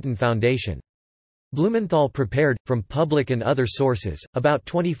the Clinton Foundation. Blumenthal prepared, from public and other sources, about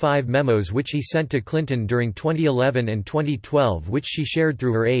 25 memos which he sent to Clinton during 2011 and 2012, which she shared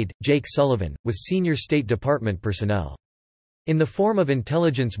through her aide, Jake Sullivan, with senior State Department personnel. In the form of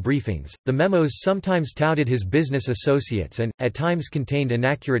intelligence briefings, the memos sometimes touted his business associates and, at times, contained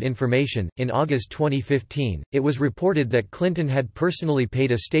inaccurate information. In August 2015, it was reported that Clinton had personally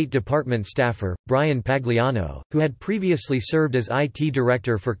paid a State Department staffer, Brian Pagliano, who had previously served as IT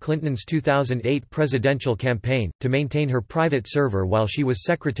director for Clinton's 2008 presidential campaign, to maintain her private server while she was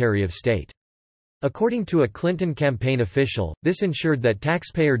Secretary of State. According to a Clinton campaign official, this ensured that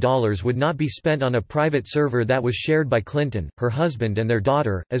taxpayer dollars would not be spent on a private server that was shared by Clinton, her husband and their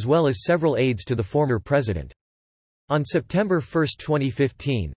daughter, as well as several aides to the former president. On September 1,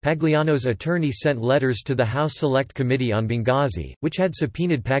 2015, Pagliano's attorney sent letters to the House Select Committee on Benghazi, which had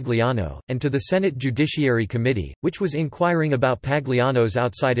subpoenaed Pagliano, and to the Senate Judiciary Committee, which was inquiring about Pagliano's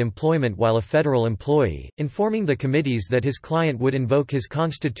outside employment while a federal employee, informing the committees that his client would invoke his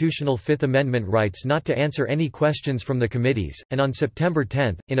constitutional Fifth Amendment rights not to answer any questions from the committees. And on September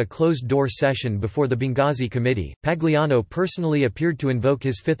 10, in a closed-door session before the Benghazi Committee, Pagliano personally appeared to invoke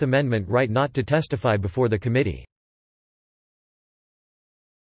his Fifth Amendment right not to testify before the committee.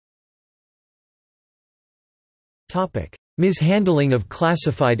 Mishandling of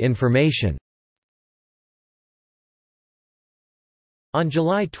classified information. On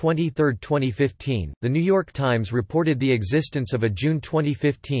July 23, 2015, The New York Times reported the existence of a June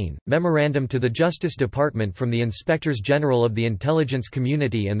 2015 memorandum to the Justice Department from the Inspectors General of the Intelligence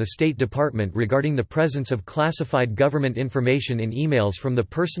Community and the State Department regarding the presence of classified government information in emails from the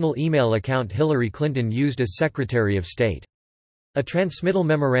personal email account Hillary Clinton used as Secretary of State. A transmittal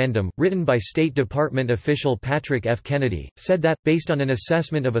memorandum, written by State Department official Patrick F. Kennedy, said that, based on an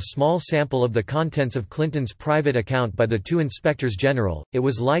assessment of a small sample of the contents of Clinton's private account by the two inspectors general, it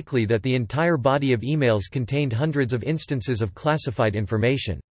was likely that the entire body of emails contained hundreds of instances of classified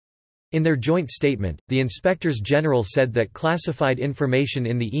information. In their joint statement, the inspectors general said that classified information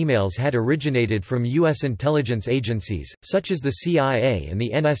in the emails had originated from U.S. intelligence agencies, such as the CIA and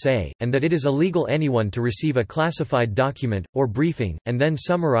the NSA, and that it is illegal anyone to receive a classified document, or briefing, and then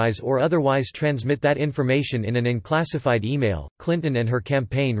summarize or otherwise transmit that information in an unclassified email. Clinton and her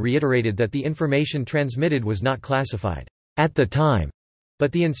campaign reiterated that the information transmitted was not classified at the time.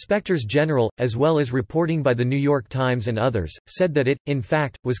 But the inspectors general, as well as reporting by The New York Times and others, said that it, in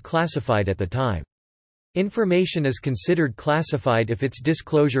fact, was classified at the time. Information is considered classified if its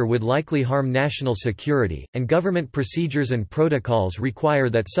disclosure would likely harm national security, and government procedures and protocols require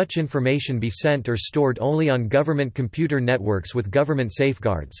that such information be sent or stored only on government computer networks with government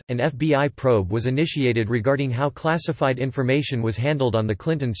safeguards. An FBI probe was initiated regarding how classified information was handled on the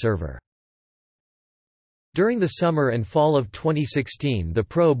Clinton server. During the summer and fall of 2016, the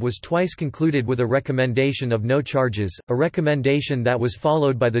probe was twice concluded with a recommendation of no charges, a recommendation that was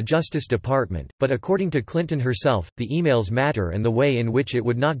followed by the Justice Department, but according to Clinton herself, the emails matter and the way in which it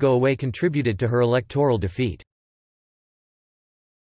would not go away contributed to her electoral defeat.